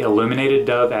with the illuminated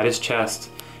dove at his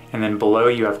chest, and then below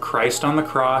you have Christ on the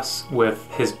cross with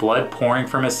his blood pouring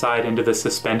from his side into the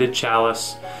suspended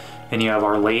chalice. Then you have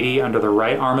Our Lady under the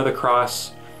right arm of the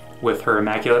cross with her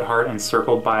Immaculate Heart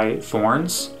encircled by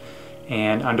thorns.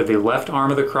 And under the left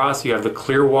arm of the cross, you have the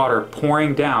clear water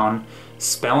pouring down,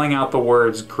 spelling out the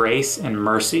words grace and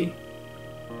mercy.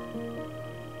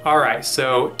 Alright,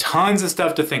 so tons of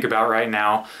stuff to think about right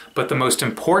now, but the most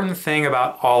important thing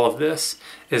about all of this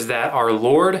is that our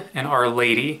Lord and Our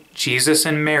Lady, Jesus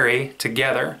and Mary,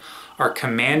 together, are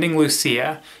commanding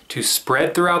Lucia to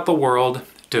spread throughout the world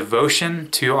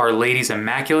devotion to Our Lady's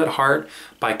Immaculate Heart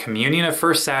by communion of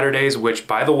First Saturdays, which,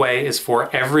 by the way, is for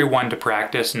everyone to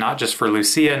practice, not just for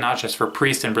Lucia, not just for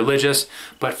priests and religious,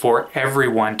 but for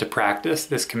everyone to practice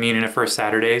this communion of First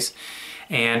Saturdays,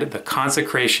 and the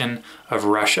consecration of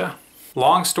Russia.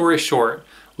 Long story short,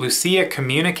 Lucia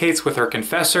communicates with her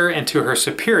confessor and to her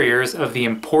superiors of the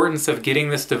importance of getting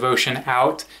this devotion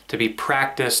out to be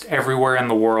practiced everywhere in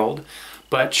the world.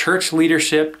 But church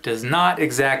leadership does not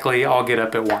exactly all get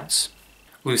up at once.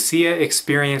 Lucia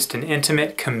experienced an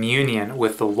intimate communion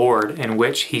with the Lord in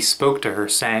which he spoke to her,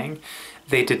 saying,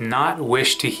 "They did not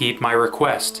wish to heed my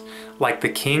request. Like the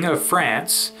King of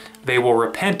France, they will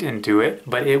repent and do it,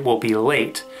 but it will be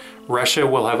late. Russia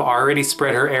will have already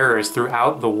spread her errors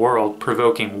throughout the world,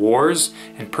 provoking wars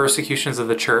and persecutions of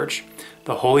the Church.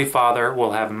 The Holy Father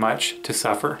will have much to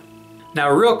suffer." Now,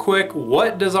 real quick,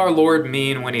 what does our Lord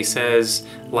mean when he says,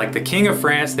 like the King of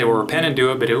France, they will repent and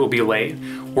do it, but it will be late?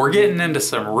 We're getting into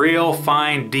some real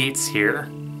fine deets here.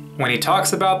 When he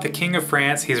talks about the King of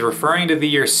France, he's referring to the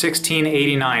year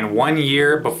 1689, 1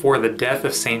 year before the death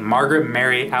of St. Margaret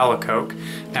Mary Alacoque.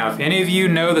 Now, if any of you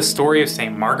know the story of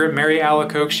St. Margaret Mary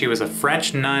Alacoque, she was a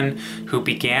French nun who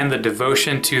began the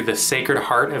devotion to the Sacred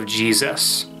Heart of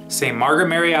Jesus. St. Margaret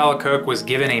Mary Alacoque was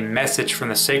given a message from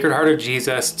the Sacred Heart of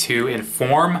Jesus to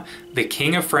inform the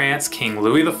King of France, King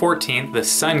Louis XIV, the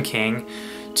Sun King,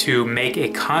 to make a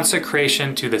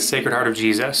consecration to the Sacred Heart of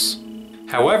Jesus.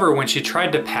 However, when she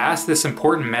tried to pass this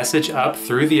important message up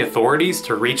through the authorities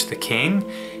to reach the king,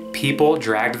 people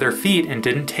dragged their feet and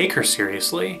didn't take her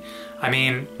seriously. I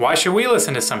mean, why should we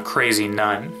listen to some crazy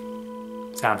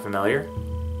nun? Sound familiar?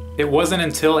 It wasn't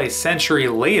until a century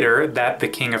later that the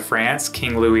King of France,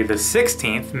 King Louis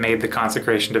XVI, made the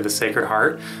consecration to the Sacred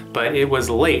Heart, but it was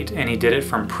late and he did it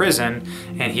from prison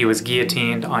and he was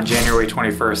guillotined on January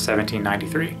 21st,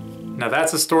 1793. Now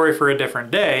that's a story for a different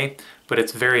day, but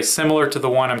it's very similar to the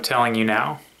one I'm telling you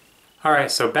now.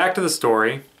 Alright, so back to the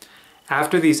story.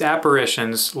 After these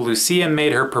apparitions, Lucia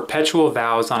made her perpetual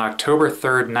vows on October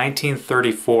 3rd,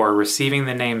 1934, receiving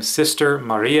the name Sister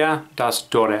Maria das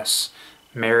Dores,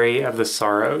 Mary of the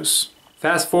Sorrows.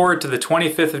 Fast forward to the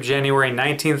 25th of January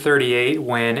 1938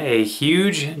 when a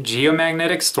huge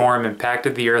geomagnetic storm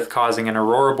impacted the Earth, causing an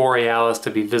aurora borealis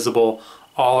to be visible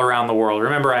all around the world.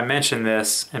 Remember, I mentioned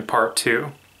this in part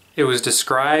 2. It was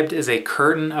described as a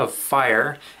curtain of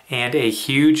fire and a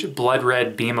huge blood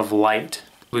red beam of light.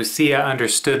 Lucia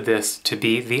understood this to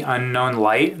be the unknown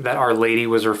light that Our Lady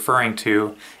was referring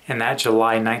to in that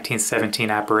July 1917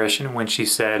 apparition when she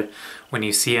said, "When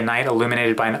you see a night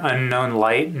illuminated by an unknown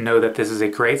light, know that this is a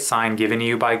great sign given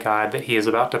you by God that he is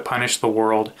about to punish the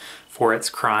world for its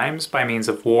crimes by means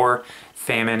of war,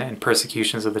 famine, and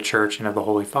persecutions of the Church and of the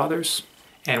Holy Fathers."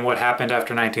 And what happened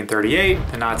after 1938?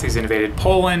 The Nazis invaded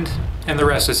Poland, and the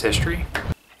rest is history.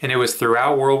 And it was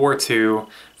throughout World War II,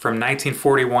 from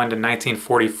 1941 to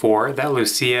 1944, that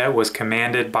Lucia was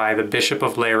commanded by the Bishop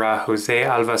of Leira, José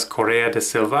Alves Correa de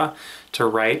Silva, to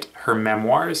write her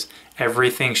memoirs,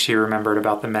 everything she remembered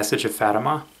about the message of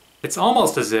Fatima. It's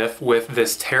almost as if, with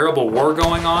this terrible war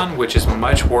going on, which is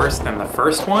much worse than the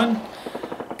first one,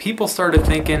 people started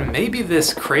thinking, maybe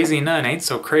this crazy nun ain't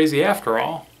so crazy after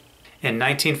all. In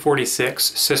 1946,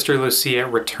 Sister Lucia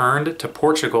returned to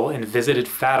Portugal and visited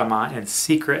Fatima in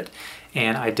secret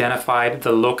and identified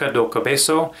the Loca do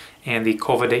Cabeço and the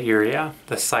Cova de Iria,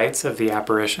 the sites of the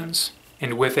apparitions.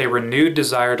 And with a renewed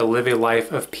desire to live a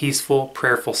life of peaceful,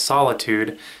 prayerful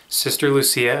solitude, Sister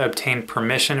Lucia obtained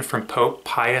permission from Pope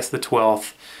Pius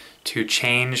XII to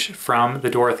change from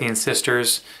the Dorothean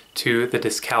Sisters to the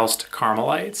Discalced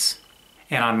Carmelites.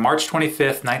 And on March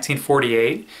 25th,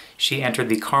 1948, she entered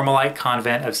the Carmelite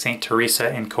convent of St. Teresa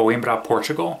in Coimbra,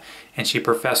 Portugal, and she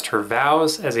professed her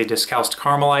vows as a Discalced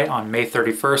Carmelite on May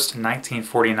 31st,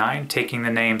 1949, taking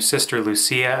the name Sister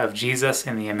Lucia of Jesus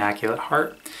in the Immaculate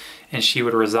Heart. And she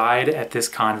would reside at this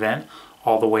convent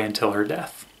all the way until her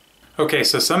death. Okay,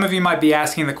 so some of you might be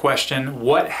asking the question,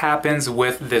 what happens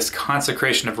with this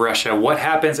consecration of Russia? What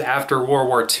happens after World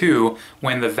War II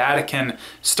when the Vatican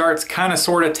starts kind of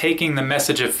sort of taking the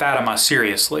message of Fatima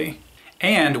seriously?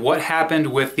 And what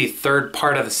happened with the third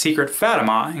part of the Secret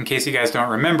Fatima, in case you guys don't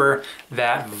remember,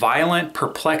 that violent,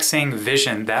 perplexing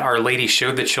vision that Our Lady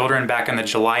showed the children back in the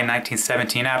July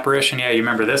 1917 apparition? Yeah, you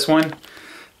remember this one?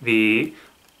 The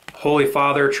Holy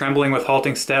Father trembling with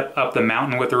halting step up the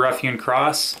mountain with the rough-hewn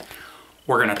cross.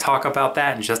 We're going to talk about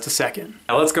that in just a second.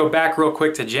 Now let's go back real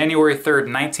quick to January 3rd,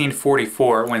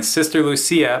 1944, when Sister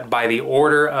Lucia, by the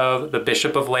order of the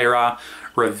Bishop of Leira,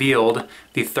 revealed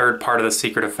the third part of the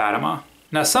Secret of Fatima.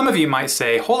 Now some of you might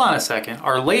say, hold on a second,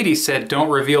 Our Lady said don't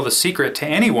reveal the secret to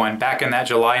anyone back in that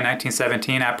July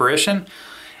 1917 apparition.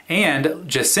 And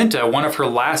Jacinta, one of her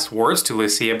last words to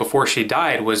Lucia before she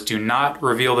died was, do not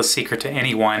reveal the secret to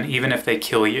anyone, even if they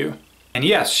kill you. And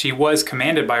yes, she was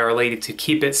commanded by Our Lady to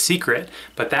keep it secret,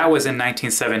 but that was in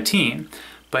 1917.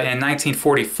 But in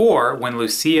 1944, when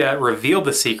Lucia revealed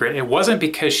the secret, it wasn't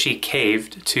because she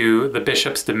caved to the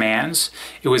bishop's demands.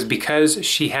 It was because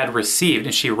she had received,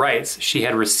 and she writes, she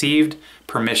had received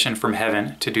permission from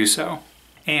heaven to do so.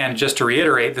 And just to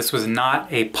reiterate, this was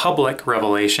not a public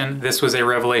revelation. This was a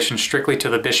revelation strictly to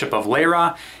the Bishop of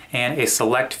Leira and a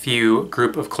select few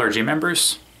group of clergy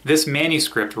members. This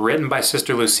manuscript, written by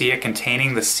Sister Lucia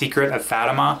containing the Secret of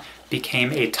Fatima,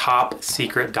 became a top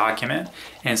secret document.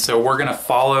 And so we're going to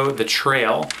follow the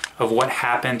trail of what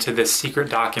happened to this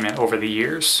secret document over the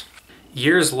years.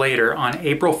 Years later, on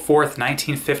April 4th,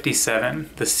 1957,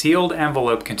 the sealed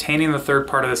envelope containing the third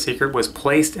part of the secret was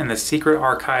placed in the secret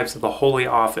archives of the Holy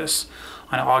Office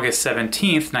On August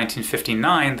 17th,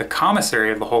 1959, the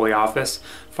commissary of the Holy Office,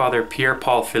 Father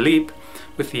Pierre-Paul Philippe,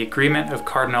 with the agreement of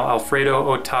Cardinal Alfredo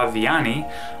Ottaviani,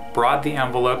 brought the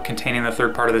envelope containing the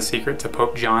third part of the secret to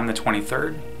Pope John the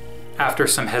 23rd. After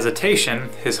some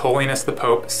hesitation, His Holiness the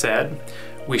Pope said,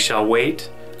 "We shall wait,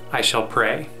 I shall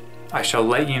pray. I shall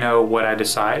let you know what I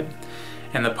decide."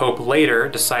 And the Pope later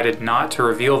decided not to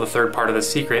reveal the third part of the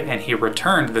secret, and he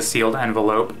returned the sealed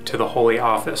envelope to the Holy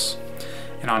Office.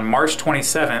 And on March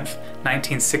 27th,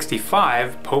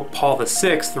 1965, Pope Paul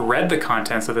VI read the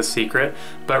contents of the secret,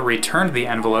 but returned the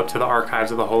envelope to the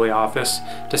archives of the Holy Office,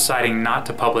 deciding not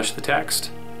to publish the text.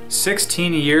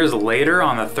 16 years later,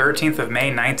 on the 13th of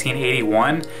May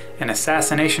 1981, an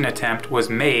assassination attempt was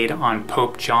made on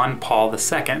Pope John Paul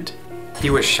II.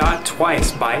 He was shot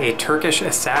twice by a Turkish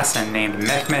assassin named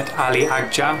Mehmet Ali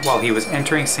Agca while he was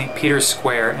entering St. Peter's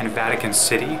Square in Vatican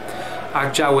City.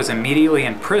 Agca was immediately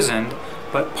imprisoned,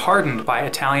 but pardoned by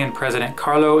Italian President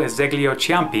Carlo Azeglio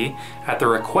Ciampi at the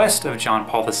request of John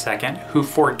Paul II, who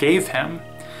forgave him.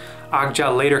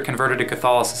 Agca later converted to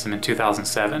Catholicism in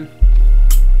 2007.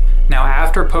 Now,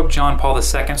 after Pope John Paul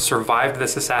II survived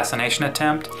this assassination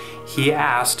attempt, he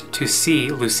asked to see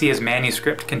Lucia's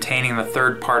manuscript containing the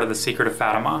third part of the Secret of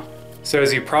Fatima. So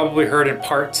as you probably heard in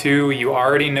part 2, you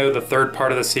already know the third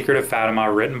part of the Secret of Fatima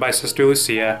written by Sister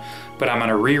Lucia, but I'm going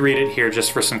to reread it here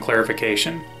just for some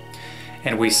clarification.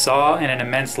 "And we saw in an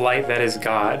immense light that is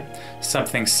God,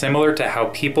 something similar to how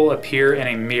people appear in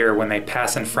a mirror when they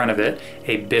pass in front of it,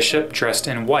 a bishop dressed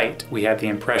in white. We had the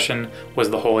impression was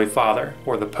the Holy Father,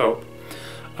 or the Pope.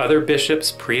 Other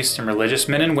bishops, priests, and religious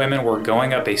men and women were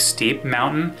going up a steep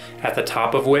mountain, at the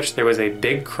top of which there was a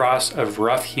big cross of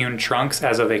rough-hewn trunks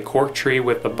as of a cork tree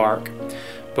with the bark.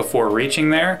 Before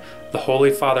reaching there, the Holy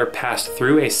Father passed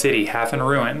through a city half in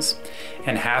ruins,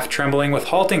 and half trembling with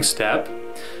halting step,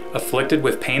 afflicted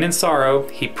with pain and sorrow,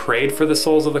 he prayed for the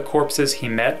souls of the corpses he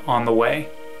met on the way.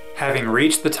 Having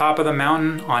reached the top of the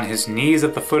mountain, on his knees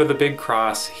at the foot of the big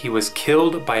cross, he was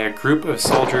killed by a group of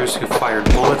soldiers who fired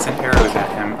bullets and arrows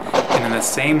at him, and in the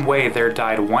same way there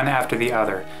died one after the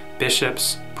other,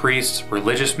 bishops, priests,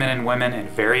 religious men and women, and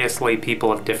various lay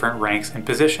people of different ranks and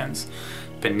positions.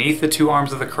 Beneath the two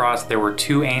arms of the cross there were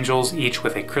two angels, each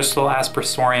with a crystal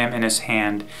aspersorium in his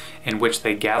hand, in which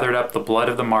they gathered up the blood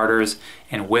of the martyrs,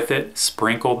 and with it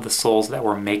sprinkled the souls that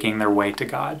were making their way to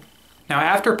God." Now,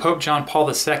 after Pope John Paul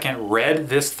II read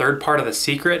this third part of the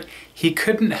secret, he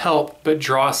couldn't help but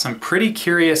draw some pretty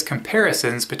curious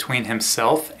comparisons between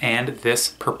himself and this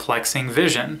perplexing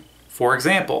vision. For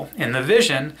example, in the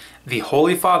vision, the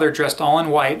Holy Father dressed all in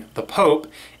white, the Pope,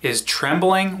 is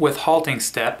trembling with halting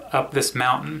step up this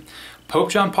mountain.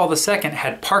 Pope John Paul II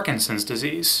had Parkinson's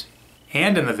disease.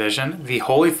 And in the vision, the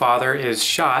Holy Father is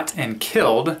shot and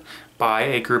killed by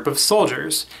a group of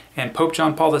soldiers. And Pope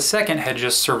John Paul II had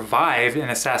just survived an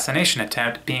assassination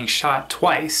attempt, being shot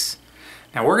twice.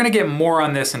 Now, we're going to get more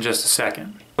on this in just a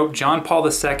second. Pope John Paul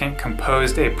II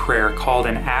composed a prayer called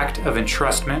an Act of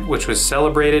Entrustment, which was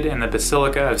celebrated in the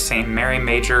Basilica of St. Mary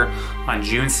Major on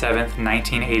June 7th,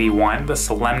 1981, the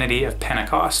Solemnity of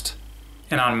Pentecost.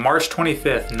 And on March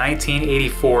 25th,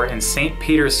 1984, in St.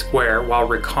 Peter's Square, while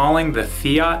recalling the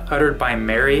fiat uttered by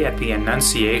Mary at the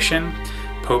Annunciation,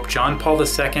 Pope John Paul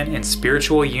II, in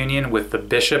spiritual union with the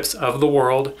bishops of the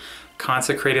world,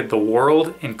 consecrated the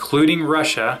world, including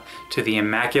Russia, to the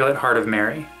Immaculate Heart of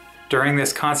Mary. During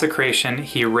this consecration,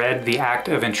 he read the Act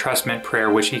of Entrustment prayer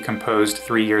which he composed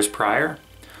 3 years prior.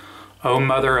 "O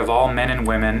Mother of all men and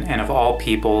women and of all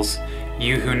peoples,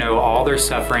 you who know all their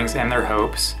sufferings and their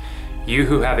hopes, you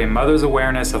who have a mother's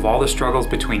awareness of all the struggles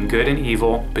between good and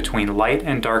evil, between light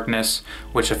and darkness,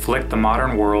 which afflict the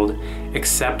modern world,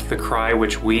 accept the cry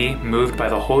which we, moved by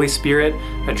the Holy Spirit,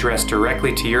 address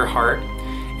directly to your heart.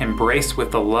 Embrace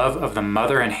with the love of the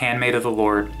Mother and Handmaid of the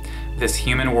Lord this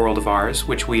human world of ours,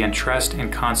 which we entrust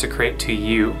and consecrate to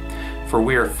you, for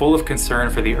we are full of concern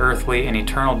for the earthly and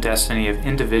eternal destiny of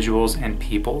individuals and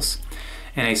peoples.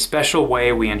 In a special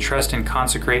way, we entrust and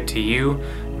consecrate to you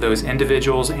those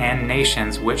individuals and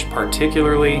nations which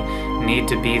particularly need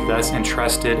to be thus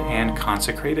entrusted and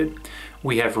consecrated.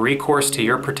 We have recourse to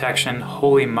your protection,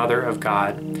 Holy Mother of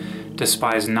God.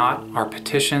 Despise not our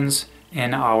petitions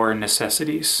in our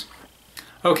necessities."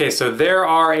 Okay, so there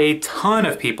are a ton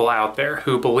of people out there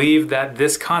who believe that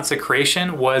this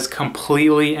consecration was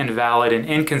completely invalid and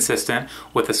inconsistent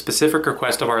with the specific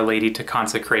request of Our Lady to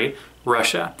consecrate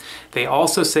Russia. They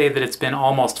also say that it's been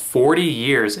almost 40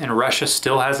 years and Russia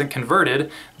still hasn't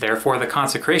converted, therefore the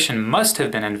consecration must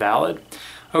have been invalid.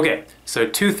 Okay, so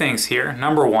two things here.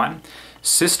 Number one,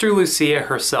 Sister Lucia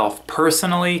herself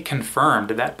personally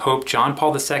confirmed that Pope John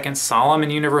Paul II's solemn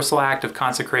and universal act of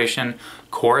consecration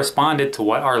corresponded to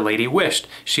what Our Lady wished.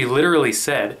 She literally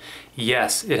said,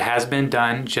 "Yes, it has been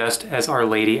done just as Our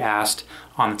Lady asked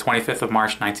on the 25th of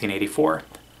March 1984.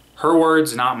 Her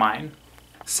words, not mine.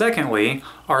 Secondly,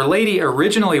 Our Lady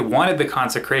originally wanted the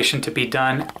consecration to be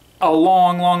done a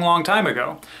long time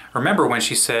ago. Remember when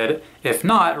she said, "If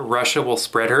not, Russia will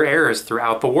spread her errors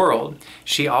throughout the world."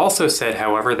 She also said,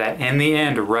 however, that in the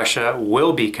end, Russia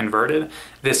will be converted.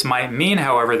 This might mean,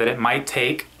 however, that it might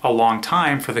take a long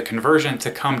time for the conversion to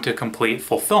come to complete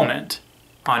fulfillment.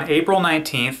 On April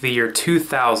 19th, the year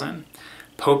 2000,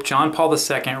 Pope John Paul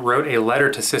II wrote a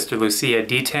letter to Sister Lucia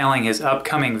detailing his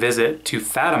upcoming visit to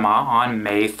Fatima on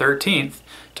May 13th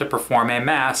to perform a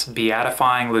Mass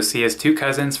beatifying Lucia's two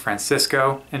cousins,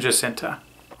 Francisco and Jacinta.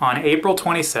 On April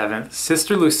 27th,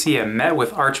 Sister Lucia met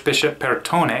with Archbishop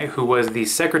Pertone, who was the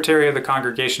Secretary of the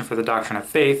Congregation for the Doctrine of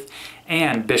Faith,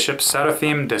 and Bishop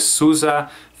Serafim de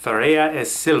Souza Ferreira e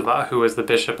Silva, who was the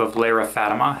Bishop of Leyra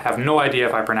Fatima. Have no idea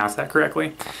if I pronounced that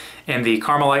correctly. In the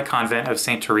Carmelite convent of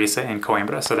St. Teresa in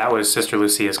Coimbra. So that was Sister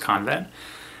Lucia's convent.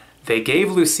 They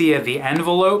gave Lucia the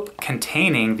envelope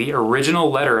containing the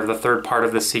original letter of the third part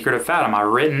of the Secret of Fatima,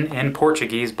 written in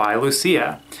Portuguese by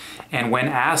Lucia. And when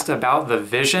asked about the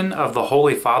vision of the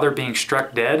Holy Father being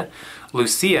struck dead,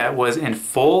 Lucia was in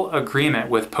full agreement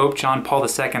with Pope John Paul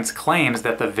II's claims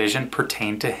that the vision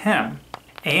pertained to him.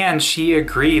 And she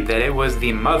agreed that it was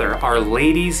the Mother, Our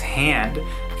Lady's hand,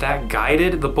 that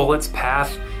guided the bullet's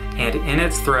path, and in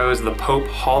its throes the Pope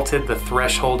halted the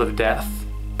threshold of death.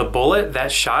 The bullet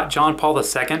that shot John Paul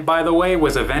II, by the way,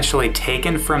 was eventually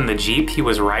taken from the Jeep he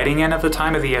was riding in at the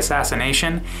time of the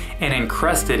assassination and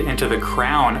encrusted into the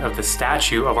crown of the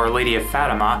statue of Our Lady of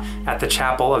Fatima at the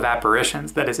Chapel of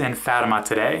Apparitions that is in Fatima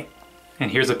today.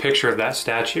 And here's a picture of that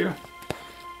statue.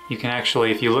 You can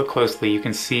actually, if you look closely, you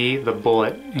can see the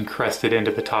bullet encrusted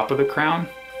into the top of the crown.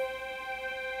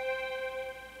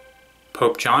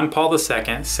 Pope John Paul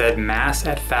II said Mass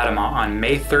at Fatima on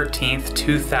May 13th,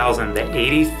 2000, the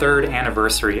 83rd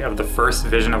anniversary of the first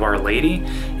vision of Our Lady,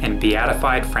 and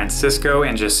beatified Francisco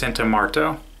and Jacinta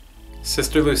Marto.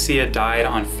 Sister Lucia died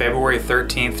on February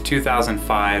 13th,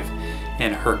 2005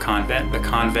 in her convent, the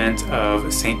convent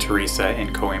of St. Teresa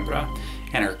in Coimbra.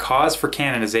 And her cause for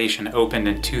canonization opened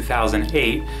in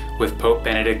 2008 with Pope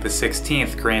Benedict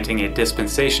XVI granting a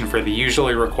dispensation for the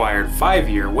usually required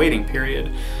 5-year waiting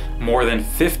period. More than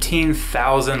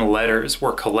 15,000 letters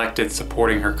were collected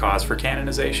supporting her cause for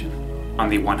canonization. On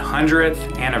the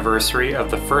 100th anniversary of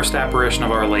the first apparition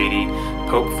of Our Lady,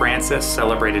 Pope Francis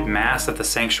celebrated Mass at the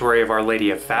Sanctuary of Our Lady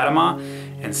of Fatima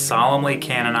and solemnly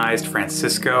canonized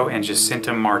Francisco and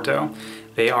Jacinta Marto.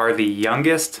 They are the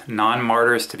youngest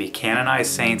non-martyrs to be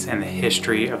canonized saints in the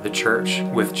history of the Church,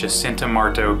 with Jacinta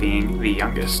Marto being the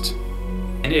youngest.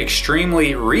 In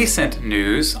extremely recent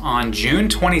news, on June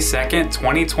 22nd,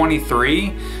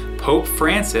 2023, Pope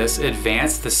Francis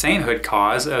advanced the sainthood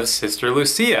cause of Sister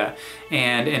Lucia,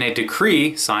 and in a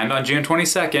decree signed on June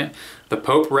 22nd, the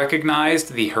Pope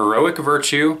recognized the heroic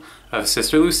virtue of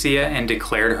Sister Lucia and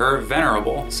declared her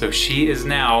venerable. So she is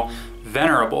now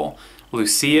venerable,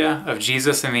 Lucia of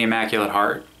Jesus and the Immaculate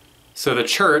Heart. So the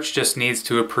Church just needs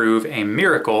to approve a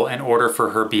miracle in order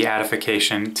for her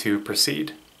beatification to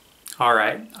proceed.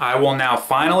 Alright, I will now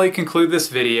finally conclude this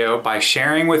video by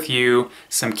sharing with you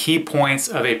some key points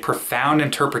of a profound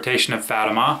interpretation of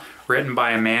Fatima written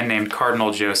by a man named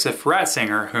Cardinal Joseph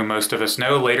Ratzinger, who most of us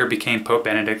know later became Pope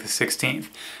Benedict XVI.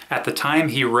 At the time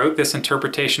he wrote this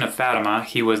interpretation of Fatima,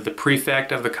 he was the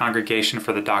prefect of the Congregation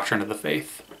for the Doctrine of the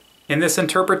Faith. In this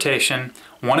interpretation,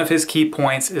 one of his key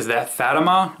points is that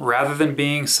Fatima, rather than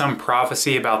being some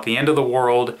prophecy about the end of the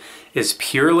world, is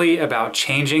purely about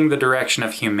changing the direction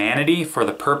of humanity for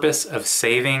the purpose of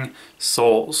saving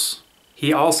souls.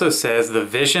 He also says the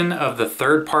vision of the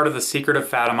third part of the Secret of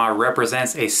Fatima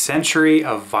represents a century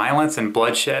of violence and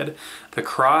bloodshed. The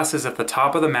cross is at the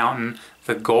top of the mountain,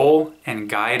 the goal and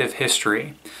guide of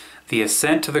history. The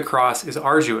ascent to the cross is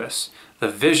arduous. The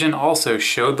vision also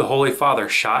showed the Holy Father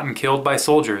shot and killed by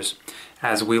soldiers.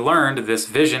 As we learned, this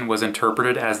vision was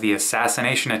interpreted as the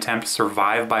assassination attempt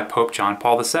survived by Pope John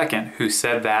Paul II, who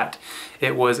said that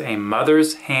it was a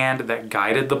mother's hand that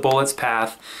guided the bullet's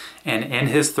path, and in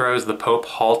his throes the Pope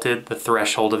halted the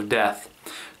threshold of death.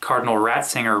 Cardinal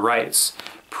Ratzinger writes,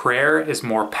 "Prayer is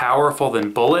more powerful than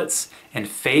bullets, and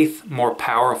faith more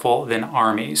powerful than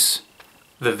armies."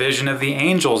 The vision of the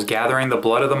angels gathering the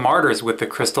blood of the martyrs with the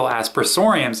crystal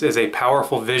aspersoriums is a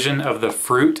powerful vision of the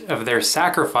fruit of their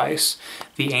sacrifice.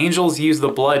 The angels use the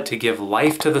blood to give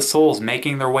life to the souls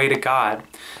making their way to God.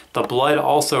 The blood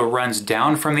also runs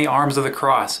down from the arms of the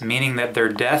cross, meaning that their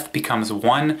death becomes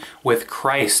one with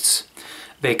Christ's.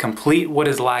 They complete what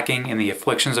is lacking in the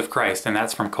afflictions of Christ, and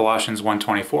that's from Colossians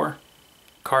 1:24.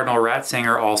 Cardinal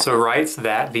Ratzinger also writes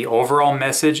that the overall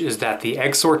message is that the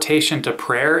exhortation to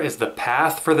prayer is the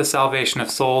path for the salvation of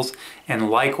souls, and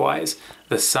likewise,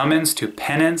 the summons to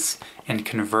penance and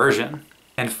conversion.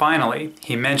 And finally,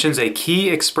 he mentions a key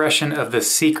expression of the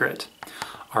secret.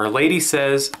 Our Lady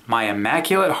says, "My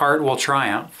immaculate heart will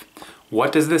triumph."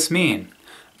 What does this mean?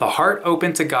 The heart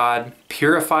open to God,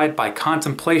 purified by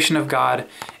contemplation of God,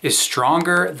 is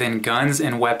stronger than guns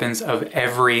and weapons of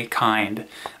every kind.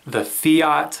 The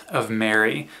fiat of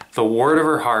Mary, the word of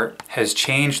her heart, has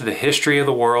changed the history of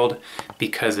the world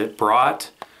because it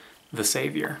brought the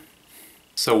Savior.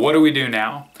 So what do we do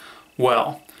now?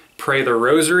 Well, pray the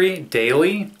Rosary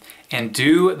daily and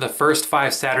do the first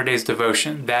 5 Saturdays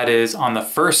devotion. That is, on the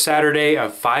first Saturday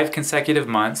of 5 consecutive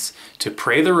months, to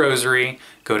pray the Rosary,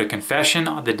 go to confession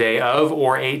on the day of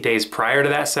or 8 days prior to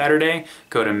that Saturday,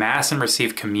 go to Mass and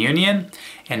receive communion,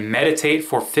 and meditate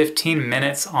for 15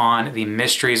 minutes on the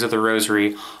mysteries of the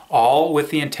Rosary, all with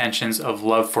the intentions of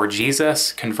love for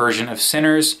Jesus, conversion of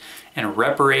sinners, and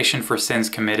reparation for sins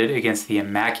committed against the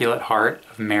Immaculate Heart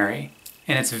of Mary.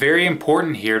 And it's very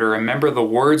important here to remember the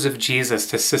words of Jesus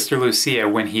to Sister Lucia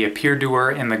when he appeared to her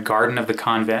in the garden of the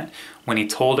convent, when he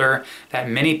told her that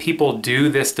many people do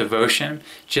this devotion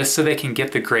just so they can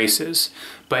get the graces,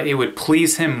 but it would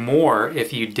please him more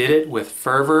if you did it with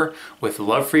fervor, with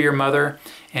love for your mother,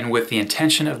 and with the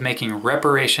intention of making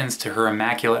reparations to her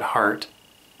Immaculate Heart.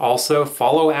 Also,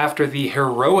 follow after the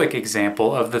heroic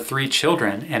example of the 3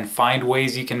 children and find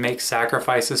ways you can make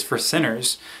sacrifices for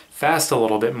sinners. Fast a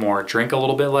little bit more, drink a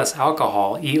little bit less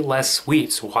alcohol, eat less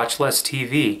sweets, watch less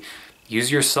TV,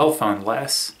 use your cell phone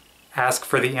less. Ask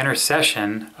for the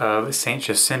intercession of St.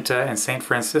 Jacinta and St.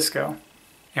 Francisco.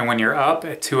 And when you're up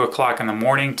at 2 o'clock in the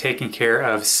morning taking care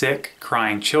of sick,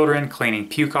 crying children, cleaning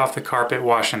puke off the carpet,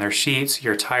 washing their sheets,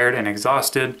 you're tired and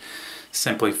exhausted,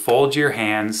 simply fold your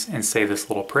hands and say this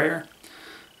little prayer.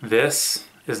 This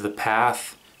is the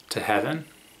path to heaven.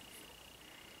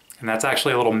 And that's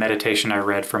actually a little meditation I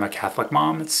read from a Catholic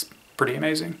mom. It's pretty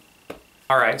amazing.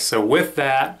 All right, so with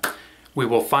that, we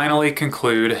will finally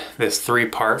conclude this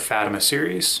 3-part Fatima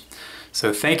series.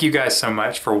 So thank you guys so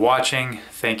much for watching.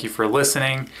 Thank you for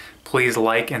listening. Please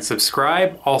like and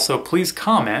subscribe. Also, please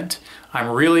comment. I'm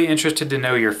really interested to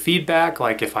know your feedback,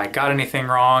 like if I got anything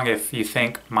wrong, if you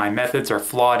think my methods are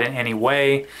flawed in any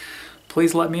way,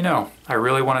 please let me know. I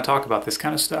really want to talk about this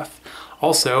kind of stuff.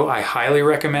 Also, I highly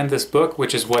recommend this book,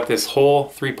 which is what this whole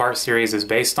 3-part series is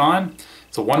based on.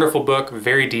 It's a wonderful book,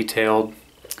 very detailed.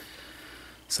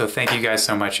 So thank you guys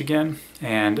so much again,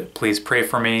 and please pray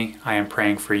for me. I am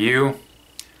praying for you.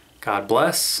 God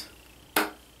bless.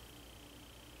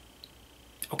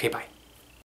 Okay, bye.